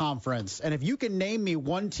Lake Conference. And if you can name me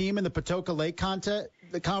one team in the Patoka Lake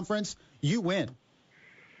Conference, you win.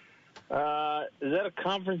 Is that a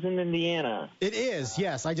conference in Indiana? It is,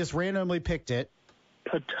 yes. I just randomly picked it.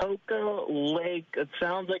 Patoka Lake. It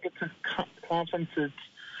sounds like it's a conference that's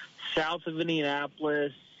south of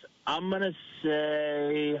Indianapolis. I'm going to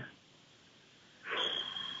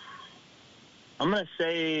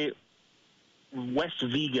say West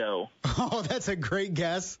Vigo. Oh, that's a great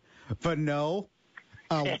guess, but no.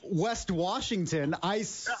 West Washington. I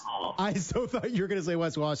so thought you were going to say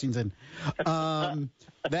West Washington.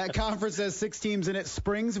 That conference has 6 teams in it.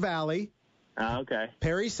 Springs Valley. Okay.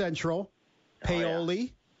 Perry Central.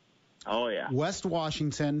 Paoli. Oh, yeah. West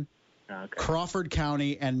Washington. Okay. Crawford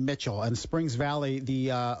County, and Mitchell. And Springs Valley, the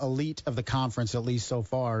elite of the conference, at least so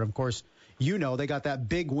far. And, of course, you know they got that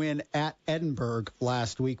big win at Edinburgh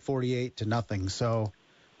last week, 48-0. So,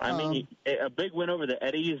 I mean, a big win over the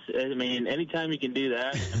Eddies. I mean, anytime you can do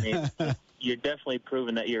that, I mean, you're definitely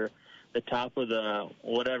proving that you're the top of the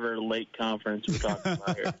whatever lake conference we're talking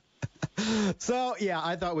about here. So, yeah,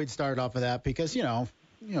 I thought we'd start off with that because, you got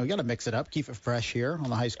to mix it up, keep it fresh here on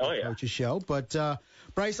the High School Coaches Show. But,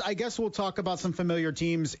 Bryce, I guess we'll talk about some familiar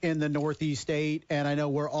teams in the Northeast 8, and I know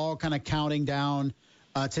we're all kind of counting down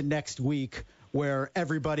to next week where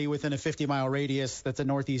everybody within a 50-mile radius that's a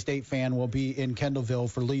Northeast 8 fan will be in Kendallville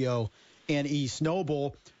for Leo and East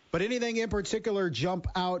Noble. But anything in particular jump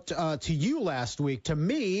out to you last week? To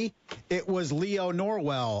me, it was Leo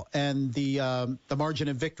Norwell and the margin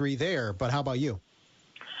of victory there. But how about you?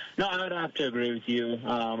 No, I would have to agree with you.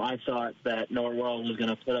 I thought that Norwell was going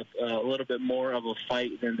to put up a little bit more of a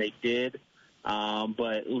fight than they did.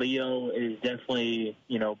 But Leo is definitely,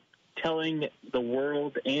 telling the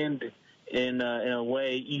world and in a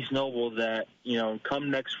way East Noble that,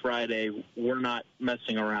 come next Friday, we're not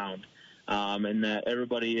messing around. And that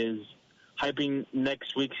everybody is hyping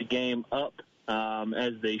next week's game up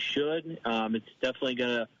as they should. It's definitely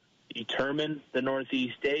going to determine the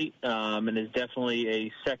Northeast 8 and is definitely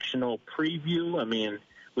a sectional preview. I mean,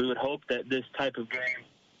 we would hope that this type of game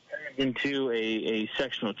turns into a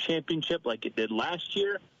sectional championship like it did last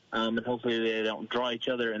year, and hopefully they don't draw each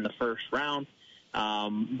other in the first round.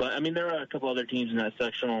 But, I mean, there are a couple other teams in that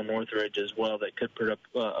sectional, Northridge as well, that could put up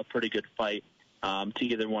a pretty good fight to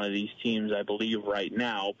either one of these teams, I believe, right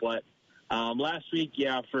now. But last week,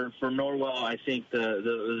 for Norwell, I think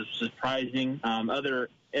the surprising other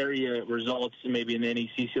area results maybe in the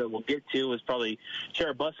NECC that we'll get to was probably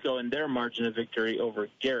Cherubusco and their margin of victory over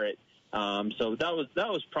Garrett. So that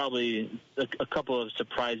was probably a couple of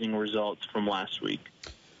surprising results from last week.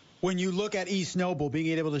 When you look at East Noble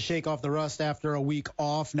being able to shake off the rust after a week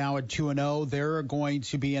off, now at 2-0, they're going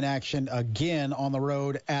to be in action again on the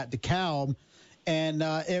road at DeKalb. And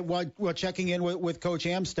while checking in with Coach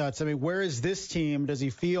Amstutz, I mean, where is this team? Does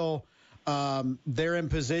he feel they're in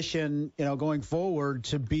position, going forward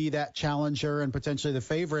to be that challenger and potentially the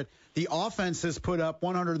favorite? The offense has put up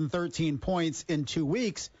 113 points in 2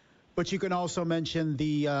 weeks, but you can also mention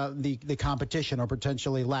the competition or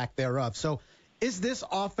potentially lack thereof. So is this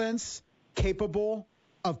offense capable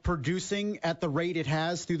of producing at the rate it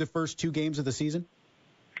has through the first 2 games of the season?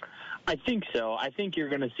 I think so. I think you're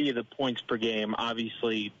going to see the points per game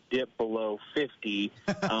obviously dip below 50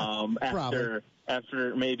 after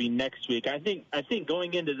maybe next week. I think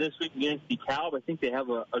going into this week against DeKalb, I think they have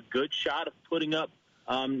a good shot of putting up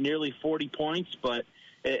nearly 40 points. But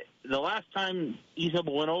the last time East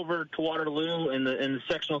Noble went over to Waterloo in the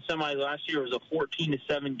sectional semis last year was a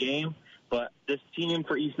 14-7 game. But this team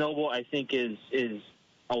for East Noble, I think, is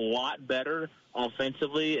a lot better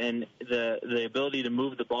offensively, and the ability to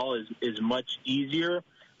move the ball is much easier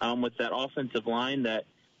with that offensive line that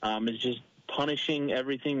is just punishing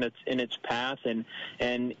everything that's in its path. And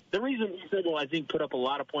the reason East Noble, I think, put up a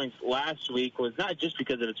lot of points last week was not just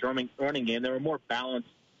because of its running game. They were more balanced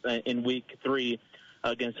in week 3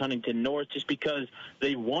 against Huntington North just because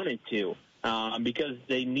they wanted to. Because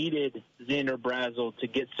they needed Xander Brazel to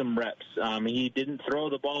get some reps. He didn't throw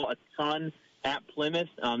the ball a ton at Plymouth.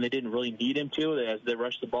 They didn't really need him to as they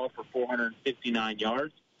rushed the ball for 459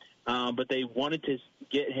 yards. But they wanted to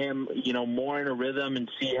get him, more in a rhythm and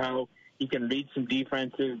see how he can read some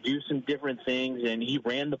defenses, do some different things, and he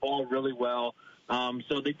ran the ball really well.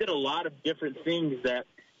 So they did a lot of different things that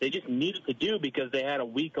they just needed to do because they had a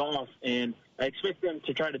week off, and I expect them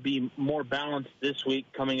to try to be more balanced this week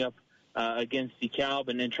coming up against DeKalb,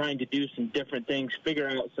 and then trying to do some different things, figure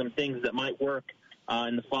out some things that might work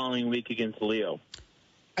in the following week against Leo.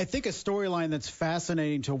 I think a storyline that's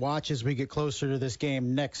fascinating to watch as we get closer to this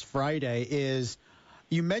game next Friday is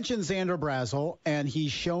you mentioned Xander Brazel, and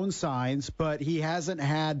he's shown signs, but he hasn't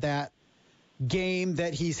had that game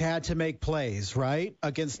that he's had to make plays, right,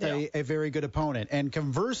 against a very good opponent. And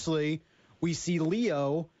conversely, we see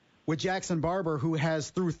Leo with Jackson Barber, who has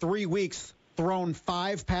through 3 weeks thrown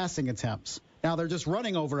 5 passing attempts. Now they're just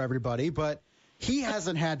running over everybody, but he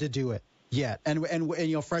hasn't had to do it yet.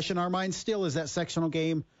 And fresh in our minds still is that sectional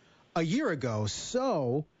game a year ago.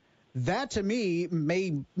 So that to me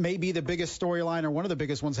may be the biggest storyline, or one of the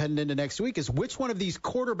biggest ones heading into next week, is which one of these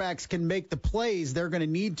quarterbacks can make the plays they're going to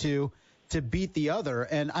need to beat the other.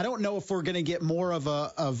 And I don't know if we're going to get more of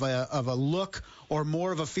a look or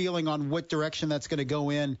more of a feeling on what direction that's going to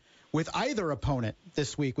go in with either opponent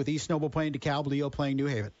this week, with East Noble playing DeKalb, Leo playing New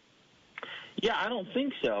Haven. Yeah, I don't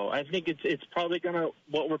think so. I think it's probably going to,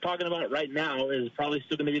 what we're talking about right now is probably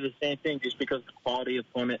still going to be the same thing, just because the quality of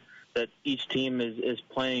opponent that each team is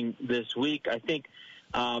playing this week. I think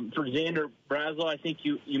for Xander Braswell, I think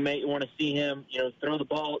you may want to see him, throw the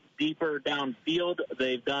ball deeper downfield.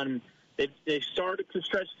 They've started to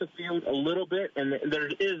stretch the field a little bit, and there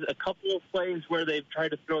is a couple of plays where they've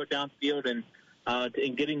tried to throw it downfield and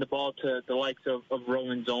getting the ball to the likes of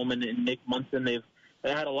Roland Zolman and Nick Munson. They've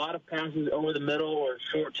had a lot of passes over the middle or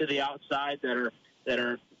short to the outside that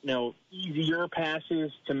are easier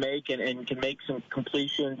passes to make and can make some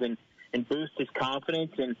completions and boost his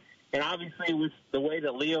confidence. And obviously with the way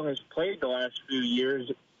that Leo has played the last few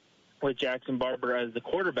years with Jackson Barber as the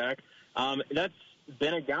quarterback, that's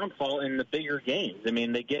been a downfall in the bigger games. I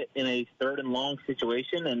mean, they get in a 3rd and long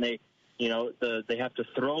situation, and they have to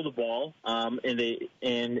throw the ball, and they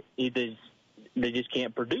just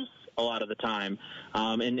can't produce a lot of the time,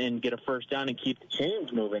 and get a first down and keep the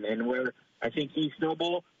chains moving. And where I think East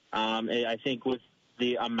Noble, I think with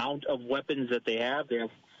the amount of weapons that they have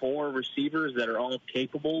 4 receivers that are all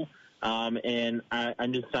capable, and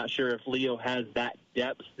I'm just not sure if Leo has that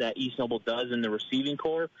depth that East Noble does in the receiving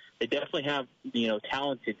core. They definitely have,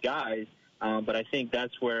 talented guys, but I think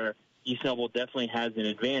that's where East Noble definitely has an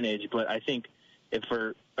advantage. But I think I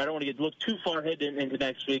don't want to look too far ahead into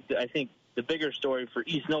next week. I think the bigger story for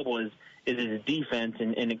East Noble is his defense,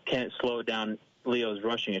 and it can't slow down Leo's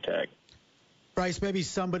rushing attack. Bryce, maybe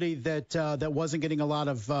somebody that wasn't getting a lot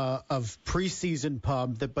of preseason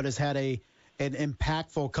pub, but has had an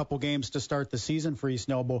impactful couple games to start the season for East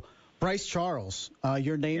Noble. Bryce Charles,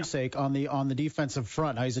 your namesake on the defensive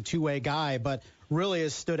front. Now, he's a two-way guy, but really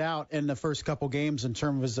has stood out in the first couple games in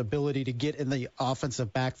terms of his ability to get in the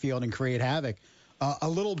offensive backfield and create havoc. A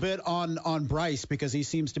little bit on Bryce, because he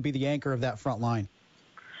seems to be the anchor of that front line.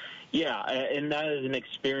 Yeah, and that is an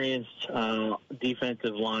experienced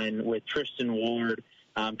defensive line with Tristan Ward,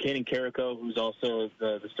 Kaden Carrico, who's also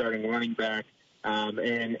the starting running back,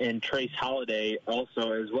 and Trace Holliday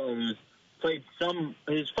also as well, who's played some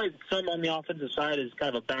on the offensive side as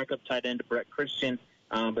kind of a backup tight end to Brett Christian,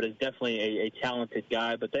 but is definitely a talented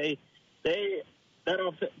guy. But that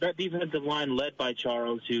defensive line led by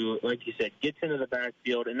Charles, who, like you said, gets into the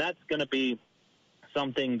backfield, and that's going to be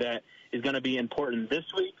something that is going to be important this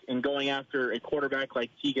week, and going after a quarterback like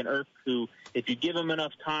Tegan Erck, who, if you give him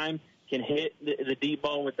enough time, can hit the deep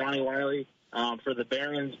ball with Donnie Wiley for the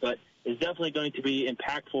Barons, but is definitely going to be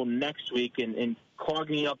impactful next week in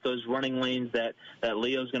clogging up those running lanes that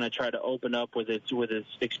Leo's going to try to open up with his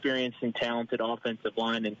experienced and talented offensive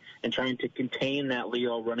line, and trying to contain that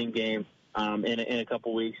Leo running game in a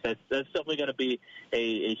couple weeks. That's definitely going to be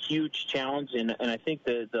a huge challenge, and I think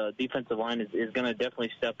the defensive line is going to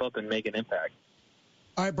definitely step up and make an impact.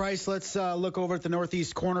 All right, Bryce, let's look over at the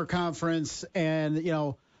Northeast Corner Conference, and,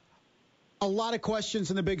 a lot of questions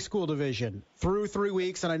in the big school division through 3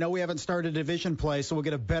 weeks, and I know we haven't started division play, so we'll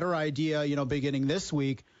get a better idea, beginning this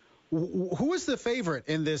week. Who is the favorite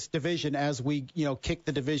in this division as we, kick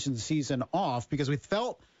the division season off? Because we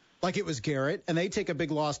felt like it was Garrett, and they take a big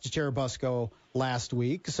loss to Cherubusco last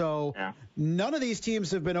week. So None of these teams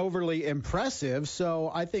have been overly impressive.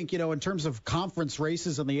 So I think, in terms of conference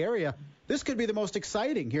races in the area, this could be the most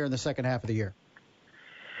exciting here in the second half of the year.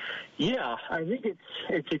 Yeah, I think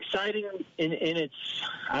it's exciting in its.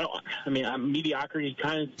 Mediocrity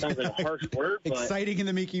kind of sounds like a harsh word. But exciting in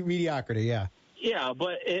the mediocrity, yeah. Yeah,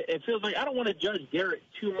 but it feels like I don't want to judge Garrett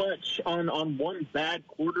too much on one bad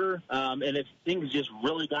quarter. And if things just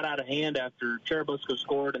really got out of hand after Cherubusco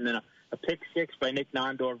scored, and then a pick six by Nick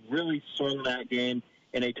Nondorf really swung that game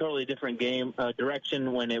in a totally different game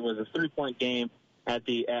direction when it was a 3-point game at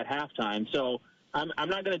halftime. So I'm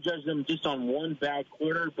not going to judge them just on one bad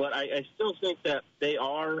quarter, but I still think that they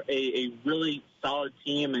are a really solid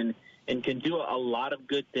team and can do a lot of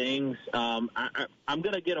good things. I'm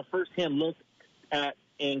going to get a firsthand look at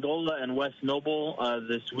Angola and West Noble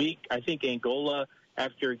this week. I think Angola,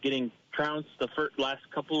 after getting trounced the last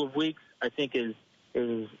couple of weeks, I think is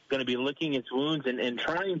going to be licking its wounds and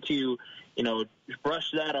trying to,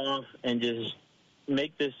 brush that off and just,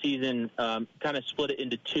 make this season kind of split it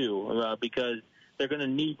into two because they're going to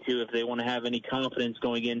need to if they want to have any confidence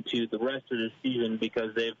going into the rest of the season,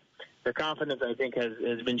 because their confidence, I think,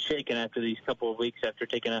 has been shaken after these couple of weeks after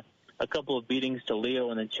taking a couple of beatings to Leo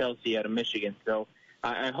and then Chelsea out of Michigan. So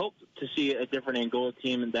I hope to see a different Angola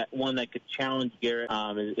team, and that one that could challenge Garrett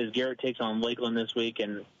as Garrett takes on Lakeland this week.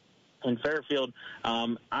 And Fairfield,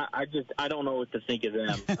 I don't know what to think of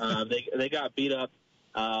them. They got beat up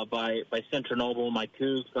by Central Noble. Mike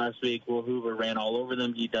Coues last week. Will Hoover ran all over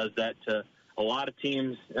them. He does that to a lot of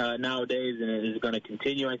teams nowadays, and it is going to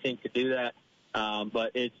continue, I think, to do that.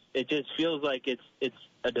 But it just feels like it's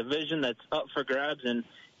a division that's up for grabs, and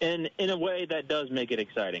in a way that does make it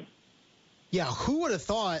exciting. Yeah, who would have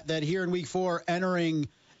thought that here in Week 4, entering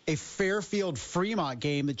a Fairfield-Fremont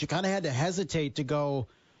game, that you kind of had to hesitate to go,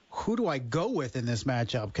 who do I go with in this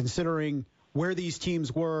matchup, considering where these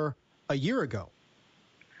teams were a year ago?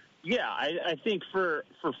 Yeah, I think for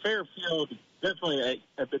Fairfield, definitely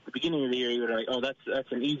at the beginning of the year, you were like, oh,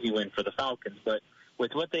 that's an easy win for the Falcons. But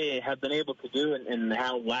with what they have been able to do and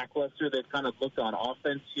how lackluster they've kind of looked on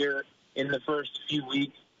offense here in the first few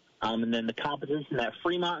weeks, and then the competition that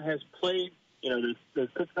Fremont has played,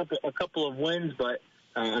 they've picked up a couple of wins, but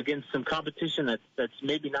against some competition that's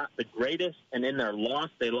maybe not the greatest. And in their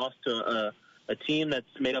loss, they lost to a team that's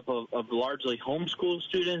made up of largely homeschool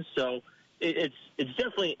students. So it's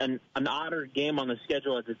definitely an odder game on the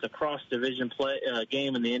schedule, as it's a cross-division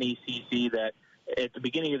game in the NECC that at the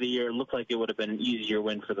beginning of the year looked like it would have been an easier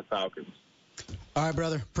win for the Falcons. All right,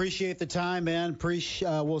 brother. Appreciate the time, man.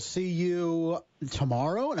 We'll see you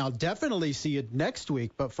tomorrow, and I'll definitely see you next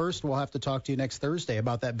week. But first, we'll have to talk to you next Thursday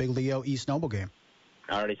about that big Leo East Noble game.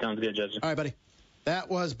 Already sounds good, Judge. All right, buddy. That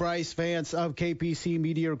was Bryce Vance of KPC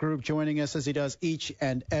Media Group joining us as he does each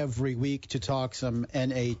and every week to talk some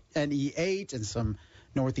NE8 and some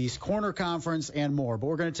Northeast Corner Conference and more. But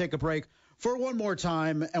we're going to take a break for one more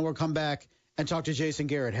time, and we'll come back and talk to Jason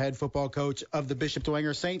Garrett, head football coach of the Bishop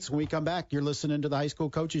Dwenger Saints. When we come back, you're listening to the High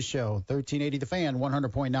School Coaches Show, 1380 The Fan,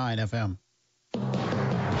 100.9 FM.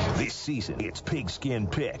 This season, it's Pigskin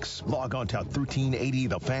Picks. Log on to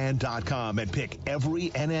 1380thefan.com and pick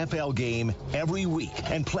every NFL game every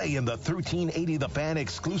week and play in the 1380 The Fan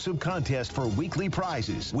exclusive contest for weekly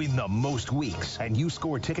prizes. Win the most weeks, and you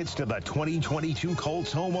score tickets to the 2022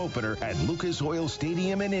 Colts home opener at Lucas Oil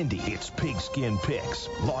Stadium in Indy. It's Pigskin Picks.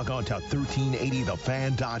 Log on to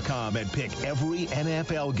 1380thefan.com and pick every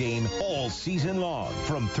NFL game all season long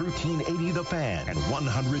from 1380 The Fan and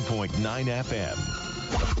 100.9 FM.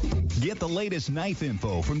 Get the latest knife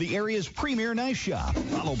info from the area's premier knife shop.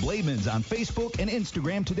 Follow Blademans on Facebook and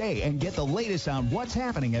Instagram today and get the latest on what's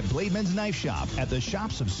happening at Blademans Knife Shop at the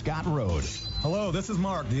shops of Scott Road. Hello, this is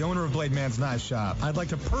Mark, the owner of Blademans Knife Shop. I'd like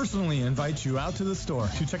to personally invite you out to the store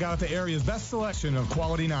to check out the area's best selection of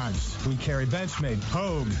quality knives. We carry Benchmade,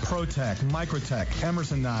 Hogue, ProTech, Microtech,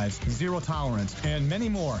 Emerson knives, Zero Tolerance, and many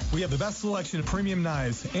more. We have the best selection of premium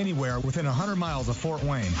knives anywhere within 100 miles of Fort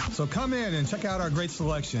Wayne. So come in and check out our great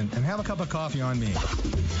selection and have a cup of coffee on me.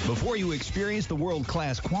 Before you experience the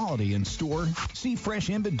world-class quality in store, see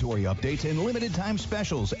fresh inventory updates and limited-time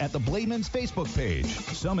specials at the Blademans Facebook page.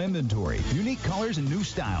 Some inventory, unique colors and new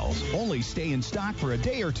styles only stay in stock for a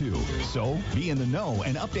day or two. So be in the know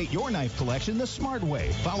and update your knife collection the smart way.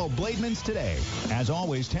 Follow Blademans today. As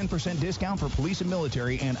always, 10% discount for police and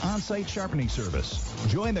military and on-site sharpening service.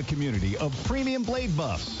 Join the community of premium blade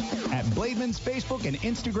buffs at Blademans Facebook and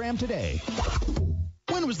Instagram today.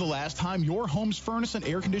 When was the last time your home's furnace and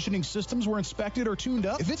air conditioning systems were inspected or tuned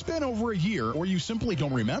up? If it's been over a year or you simply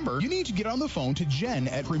don't remember, you need to get on the phone to Jen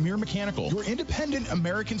at Premier Mechanical, your independent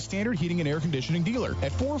American Standard Heating and Air Conditioning dealer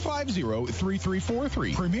at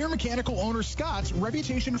 450-3343. Premier Mechanical owner Scott's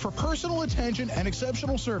reputation for personal attention and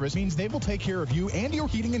exceptional service means they will take care of you and your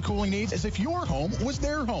heating and cooling needs as if your home was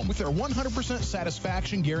their home with their 100%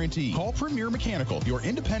 satisfaction guarantee. Call Premier Mechanical, your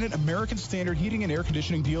independent American Standard Heating and Air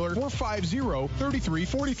Conditioning dealer, 450-3343.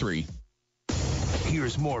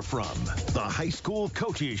 Here's more from the High School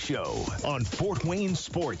Coaches Show on Fort Wayne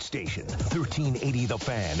Sports Station, 1380 The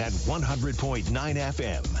Fan and 100.9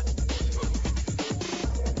 FM.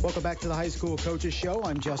 Welcome back to the High School Coaches Show.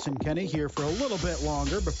 I'm Justin Kenny here for a little bit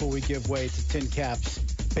longer before we give way to Tin Caps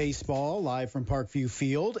baseball live from Parkview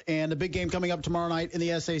Field. And a big game coming up tomorrow night in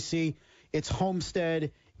the SAC. It's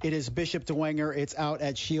Homestead. It is Bishop Dwenger. It's out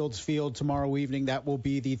at Shields Field tomorrow evening. That will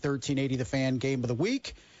be the 1380 The Fan game of the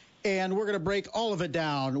week. And we're going to break all of it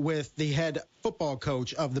down with the head football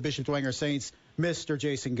coach of the Bishop Dwenger Saints, Mr.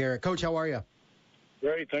 Jason Garrett. Coach, how are you?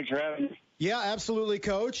 Great. Thanks for having me. Yeah, absolutely,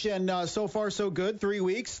 Coach. And so far, so good. 3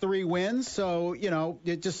 weeks, 3 wins. So,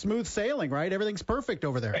 it's just smooth sailing, right? Everything's perfect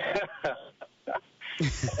over there.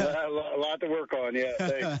 A lot to work on, yeah.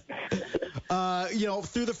 Thanks.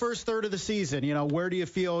 Through the first third of the season, where do you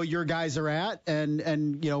feel your guys are at?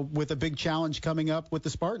 And with a big challenge coming up with the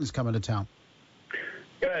Spartans coming to town.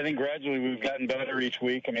 Yeah, I think gradually we've gotten better each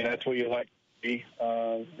week. I mean, that's what you like to see.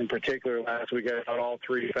 In particular, last week I thought all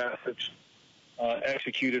three facets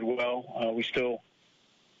executed well. We still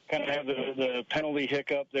kind of have the penalty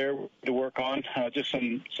hiccup there to work on, just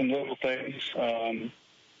some little things.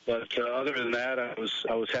 But other than that, I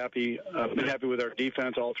was happy. I've been happy with our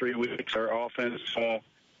defense all 3 weeks. Our offense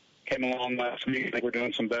came along last week. I think we're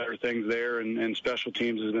doing some better things there, and special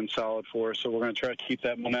teams has been solid for us. So we're going to try to keep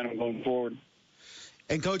that momentum going forward.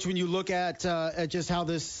 And Coach, when you look at just how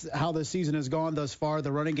this season has gone thus far,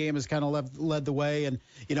 the running game has kind of led the way, and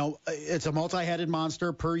it's a multi-headed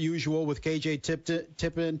monster per usual with KJ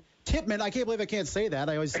Tippmann. I can't believe I can't say that.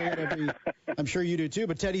 I always say it every. I'm sure you do too.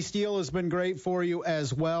 But Teddy Steele has been great for you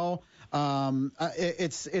as well.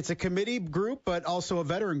 It's a committee group, but also a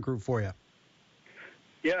veteran group for you.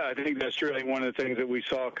 Yeah, I think that's really one of the things that we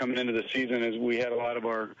saw coming into the season is we had a lot of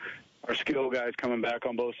our skill guys coming back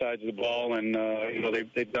on both sides of the ball, and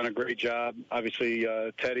they've done a great job. Obviously,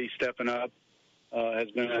 Teddy stepping up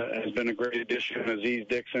has been a great addition. Aziz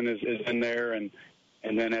Dixon is in there, and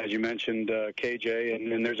then as you mentioned, KJ,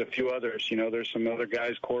 and there's a few others. There's some other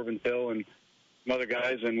guys, Corbin Hill, and some other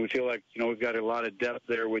guys, and we feel like we've got a lot of depth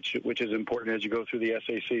there, which is important as you go through the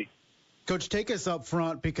SAC. Coach, take us up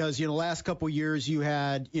front because, last couple of years you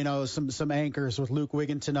had, some anchors with Luke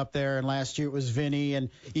Wigginton up there, and last year it was Vinny, and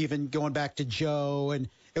even going back to Joe, and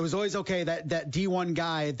it was always okay, that D1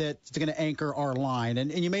 guy that's going to anchor our line.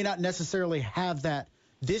 And you may not necessarily have that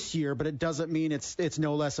this year, but it doesn't mean it's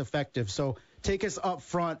no less effective. So take us up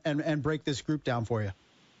front and break this group down for you.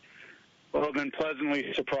 Well, I've been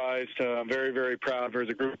pleasantly surprised. Very, very proud. There's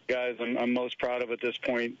a group of guys I'm most proud of at this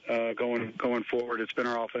point going forward. It's been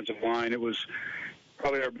our offensive line. It was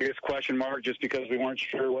probably our biggest question mark just because we weren't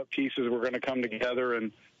sure what pieces were going to come together.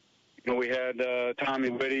 And, we had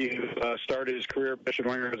Tommy Whitty, who started his career at Bishop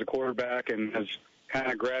Winger as a quarterback and has kind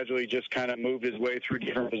of gradually just kind of moved his way through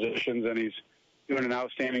different positions, and he's doing an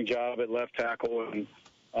outstanding job at left tackle. And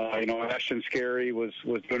Ashton Scary was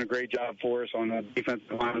doing a great job for us on the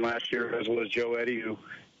defensive line last year, as was Joe Eddy, who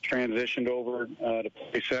transitioned over to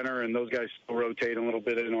play center, and those guys still rotate a little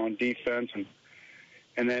bit in on defense.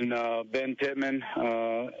 And then Ben Tippmann,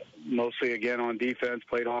 mostly again on defense,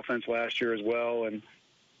 played offense last year as well. And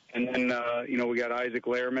then we got Isaac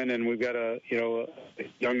Lehrman, and we've got a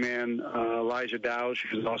young man, Elijah Dowd,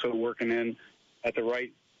 who's also working in at the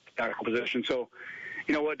right tackle position. So.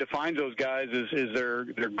 What defines those guys is their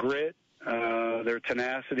grit, their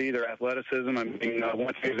tenacity, their athleticism. I mean,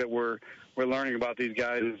 one thing that we're learning about these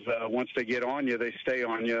guys is once they get on you, they stay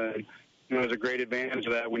on you. And, there's a great advantage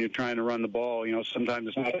of that when you're trying to run the ball. Sometimes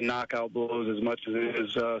it's not knockout blows as much as it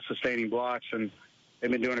is sustaining blocks, and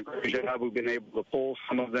they've been doing a great job. We've been able to pull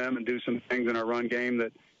some of them and do some things in our run game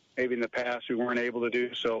that maybe in the past we weren't able to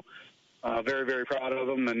do. So. Very, very proud of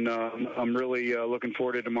them, and I'm really looking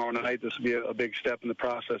forward to tomorrow night. This will be a big step in the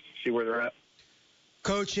process to see where they're at.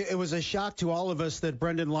 Coach, it was a shock to all of us that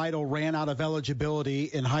Brendan Lytle ran out of eligibility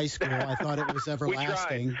in high school. I thought it was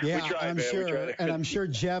everlasting. We tried, I'm man. sure, and I'm sure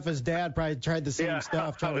Jeff, his dad, probably tried the same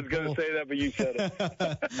stuff. I was going to say that, but you said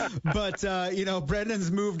it. But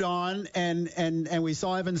Brendan's moved on, and we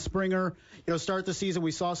saw Evan Springer, start the season.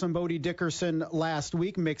 We saw some Bodie Dickerson last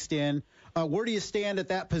week mixed in. Where do you stand at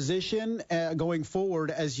that position going forward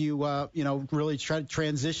as you really try to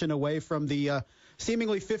transition away from the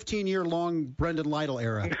seemingly 15-year-long Brendan Lytle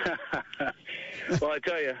era? Well, I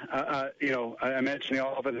tell you, I mentioned the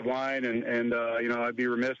offensive line, and I'd be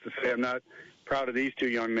remiss to say I'm not proud of these two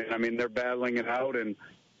young men. I mean, they're battling it out, and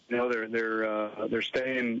they're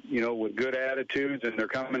staying with good attitudes, and they're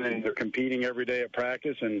coming and they're competing every day at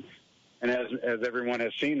practice, and as everyone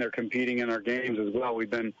has seen, they're competing in our games as well. We've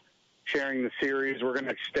been sharing the series. We're going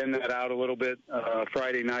to extend that out a little bit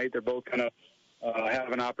Friday night. They're both going to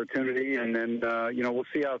have an opportunity, and then we'll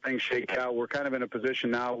see how things shake out. We're kind of in a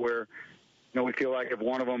position now where we feel like if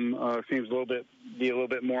one of them seems be a little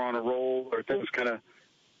bit more on a roll, or things kind of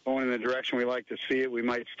going in the direction we like to see it, we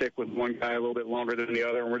might stick with one guy a little bit longer than the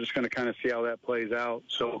other, and we're just going to kind of see how that plays out.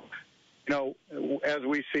 So, as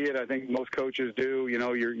we see it, I think most coaches do.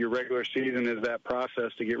 Your regular season is that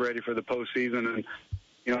process to get ready for the postseason, and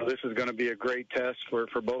this is going to be a great test for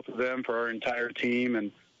both of them, for our entire team,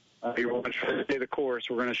 and we're going to try to stay the course.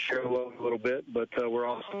 We're going to share a little bit, but we're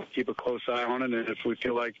also going to keep a close eye on it, and if we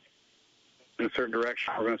feel like in a certain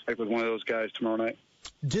direction, we're going to stick with one of those guys tomorrow night.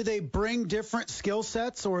 Do they bring different skill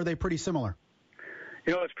sets, or are they pretty similar?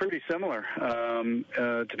 It's pretty similar,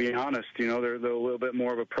 to be honest. They're a little bit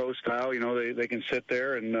more of a pro style. They can sit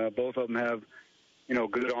there, and both of them have,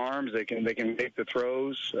 good arms. They can make the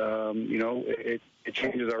throws. It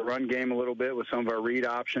changes our run game a little bit with some of our read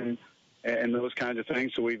option and those kinds of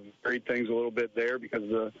things. So we've varied things a little bit there because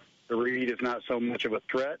the read is not so much of a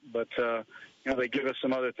threat, but they give us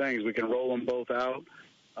some other things. We can roll them both out.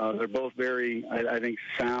 They're both very, I think,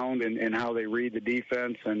 sound in how they read the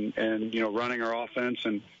defense and running our offense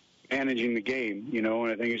and managing the game,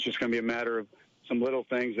 and I think it's just going to be a matter of some little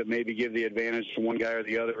things that maybe give the advantage to one guy or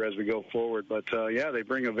the other as we go forward. But, they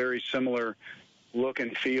bring a very similar look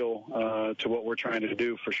and feel to what we're trying to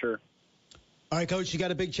do for sure. All right, Coach, you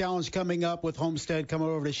got a big challenge coming up with Homestead coming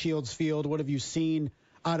over to Shields Field. What have you seen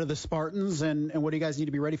out of the Spartans, and what do you guys need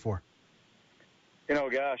to be ready for?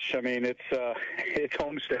 It's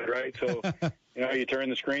Homestead, right? So, you turn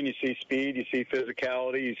the screen, you see speed, you see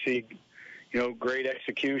physicality, you see, great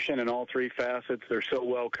execution in all three facets. They're so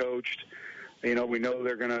well coached. We know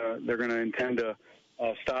they're gonna intend to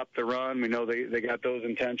stop the run. We know they got those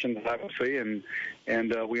intentions, obviously, and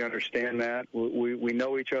we understand that. We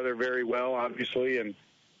know each other very well, obviously, and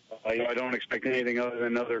I don't expect anything other than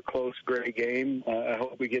another close, great game. I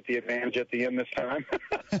hope we get the advantage at the end this time.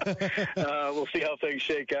 We'll see how things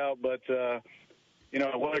shake out, but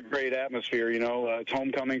what a great atmosphere. It's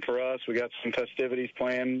homecoming for us. We got some festivities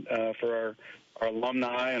planned for our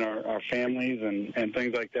alumni and our families and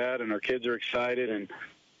things like that, and our kids are excited. And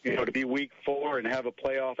to be week 4 and have a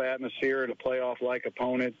playoff atmosphere and a playoff-like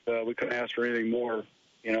opponent, we couldn't ask for anything more,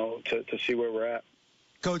 to see where we're at.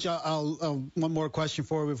 Coach, I'll one more question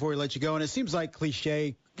for you before we let you go. And it seems like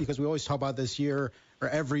cliche because we always talk about this year or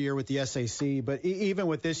every year with the SAC. But even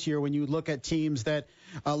with this year, when you look at teams that,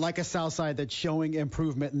 like a Southside that's showing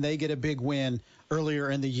improvement and they get a big win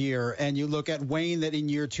earlier in the year, and you look at Wayne that in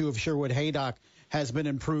year 2 of Sherwood Haydock has been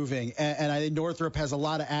improving, and I think Northrop has a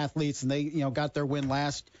lot of athletes, and they got their win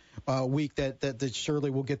last week that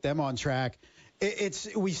surely will get them on track.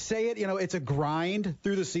 We say it, it's a grind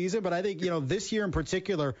through the season, but I think, this year in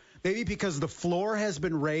particular, maybe because the floor has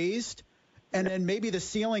been raised and then maybe the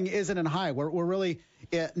ceiling isn't high. We're really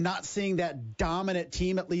not seeing that dominant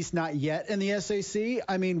team, at least not yet in the SAC.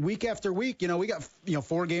 I mean, week after week, we got,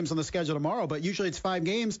 4 games on the schedule tomorrow, but usually it's 5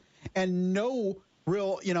 games and no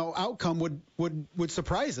real, outcome would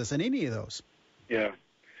surprise us in any of those. Yeah.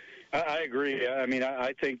 I agree. I mean,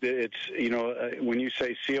 I think that it's, when you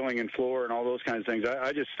say ceiling and floor and all those kinds of things,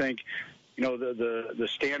 I just think, the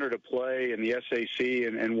standard of play and the SAC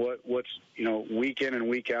and what's, week in and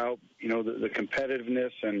week out, the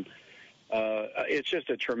competitiveness and it's just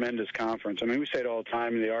a tremendous conference. I mean, we say it all the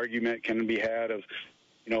time, and the argument can be had of,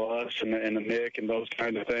 us and the MIC and those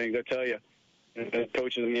kinds of things. I tell you, the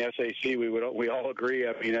coaches in the SAC, we all agree.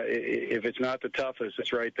 I mean, if it's not the toughest,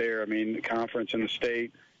 it's right there. I mean, the conference and the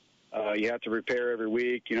state. You have to prepare every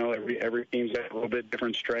week. Every team's got a little bit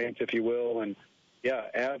different strength, if you will. And, yeah,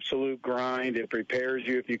 absolute grind. It prepares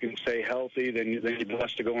you. If you can stay healthy, then you're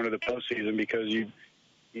blessed to go into the postseason because you've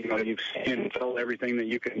seen and felt everything that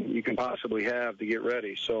you can possibly have to get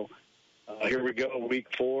ready. So here we go, week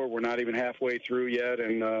 4. We're not even halfway through yet,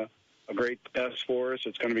 and a great test for us.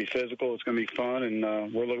 It's going to be physical. It's going to be fun,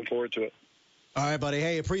 and we're looking forward to it. All right, buddy.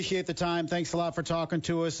 Hey, appreciate the time. Thanks a lot for talking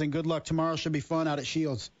to us, and good luck tomorrow. Should be fun out at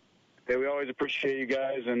Shields. Hey, we always appreciate you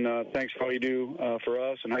guys, and thanks for all you do for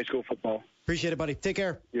us in high school football. Appreciate it, buddy. Take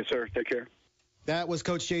care. Yes, sir. Take care. That was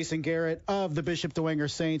Coach Jason Garrett of the Bishop Dwenger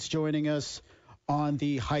Saints joining us on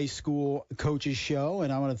the High School Coaches Show,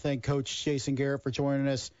 and I want to thank Coach Jason Garrett for joining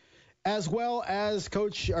us, as well as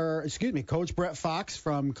Coach Brett Fox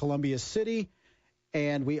from Columbia City,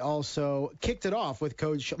 and we also kicked it off with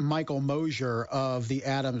Coach Michael Mosier of the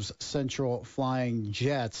Adams Central Flying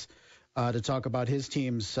Jets. To talk about his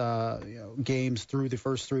team's games through the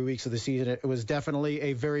first 3 weeks of the season. It was definitely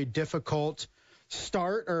a very difficult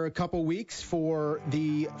start or a couple weeks for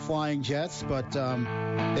the Flying Jets, but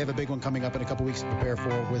they have a big one coming up in a couple weeks to prepare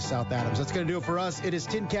for with South Adams. That's going to do it for us. It is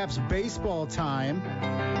Tin Caps baseball time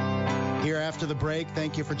here after the break.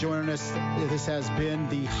 Thank you for joining us. This has been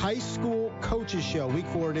the High School Coaches Show, Week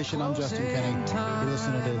 4 edition. I'm Justin Kenny. You're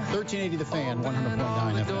listening to 1380 The Fan,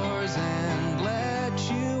 100.9 FM.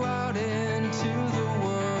 Into the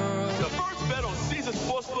world. The first bet on Caesars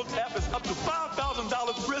Sportsbook app is up to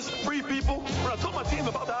 $5,000 risk-free, people. When I told my team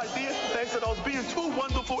about the idea, they said I was being too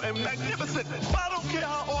wonderful and magnificent. But I don't care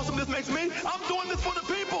how awesome this makes me. I'm doing this for the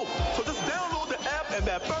people. So just download the app, and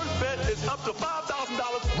that first bet is up to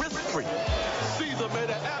 $5,000 risk-free. Caesar made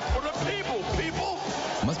an app for the people.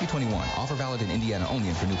 Must be 21. Offer valid in Indiana only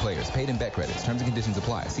and for new players. Paid in bet credits. Terms and conditions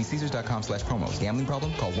apply. See Caesars.com/promos. Gambling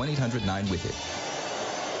problem? Call 1-800-9-WITH-IT.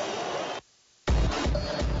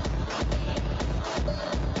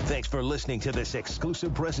 Thanks for listening to this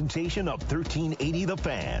exclusive presentation of 1380 The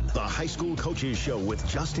Fan, the high school coaches show with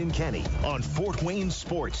Justin Kenny on Fort Wayne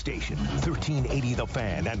Sports Station, 1380 The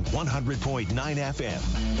Fan and 100.9 FM.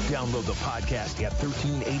 Download the podcast at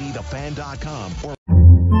 1380thefan.com or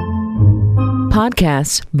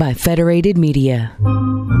Podcasts by Federated Media.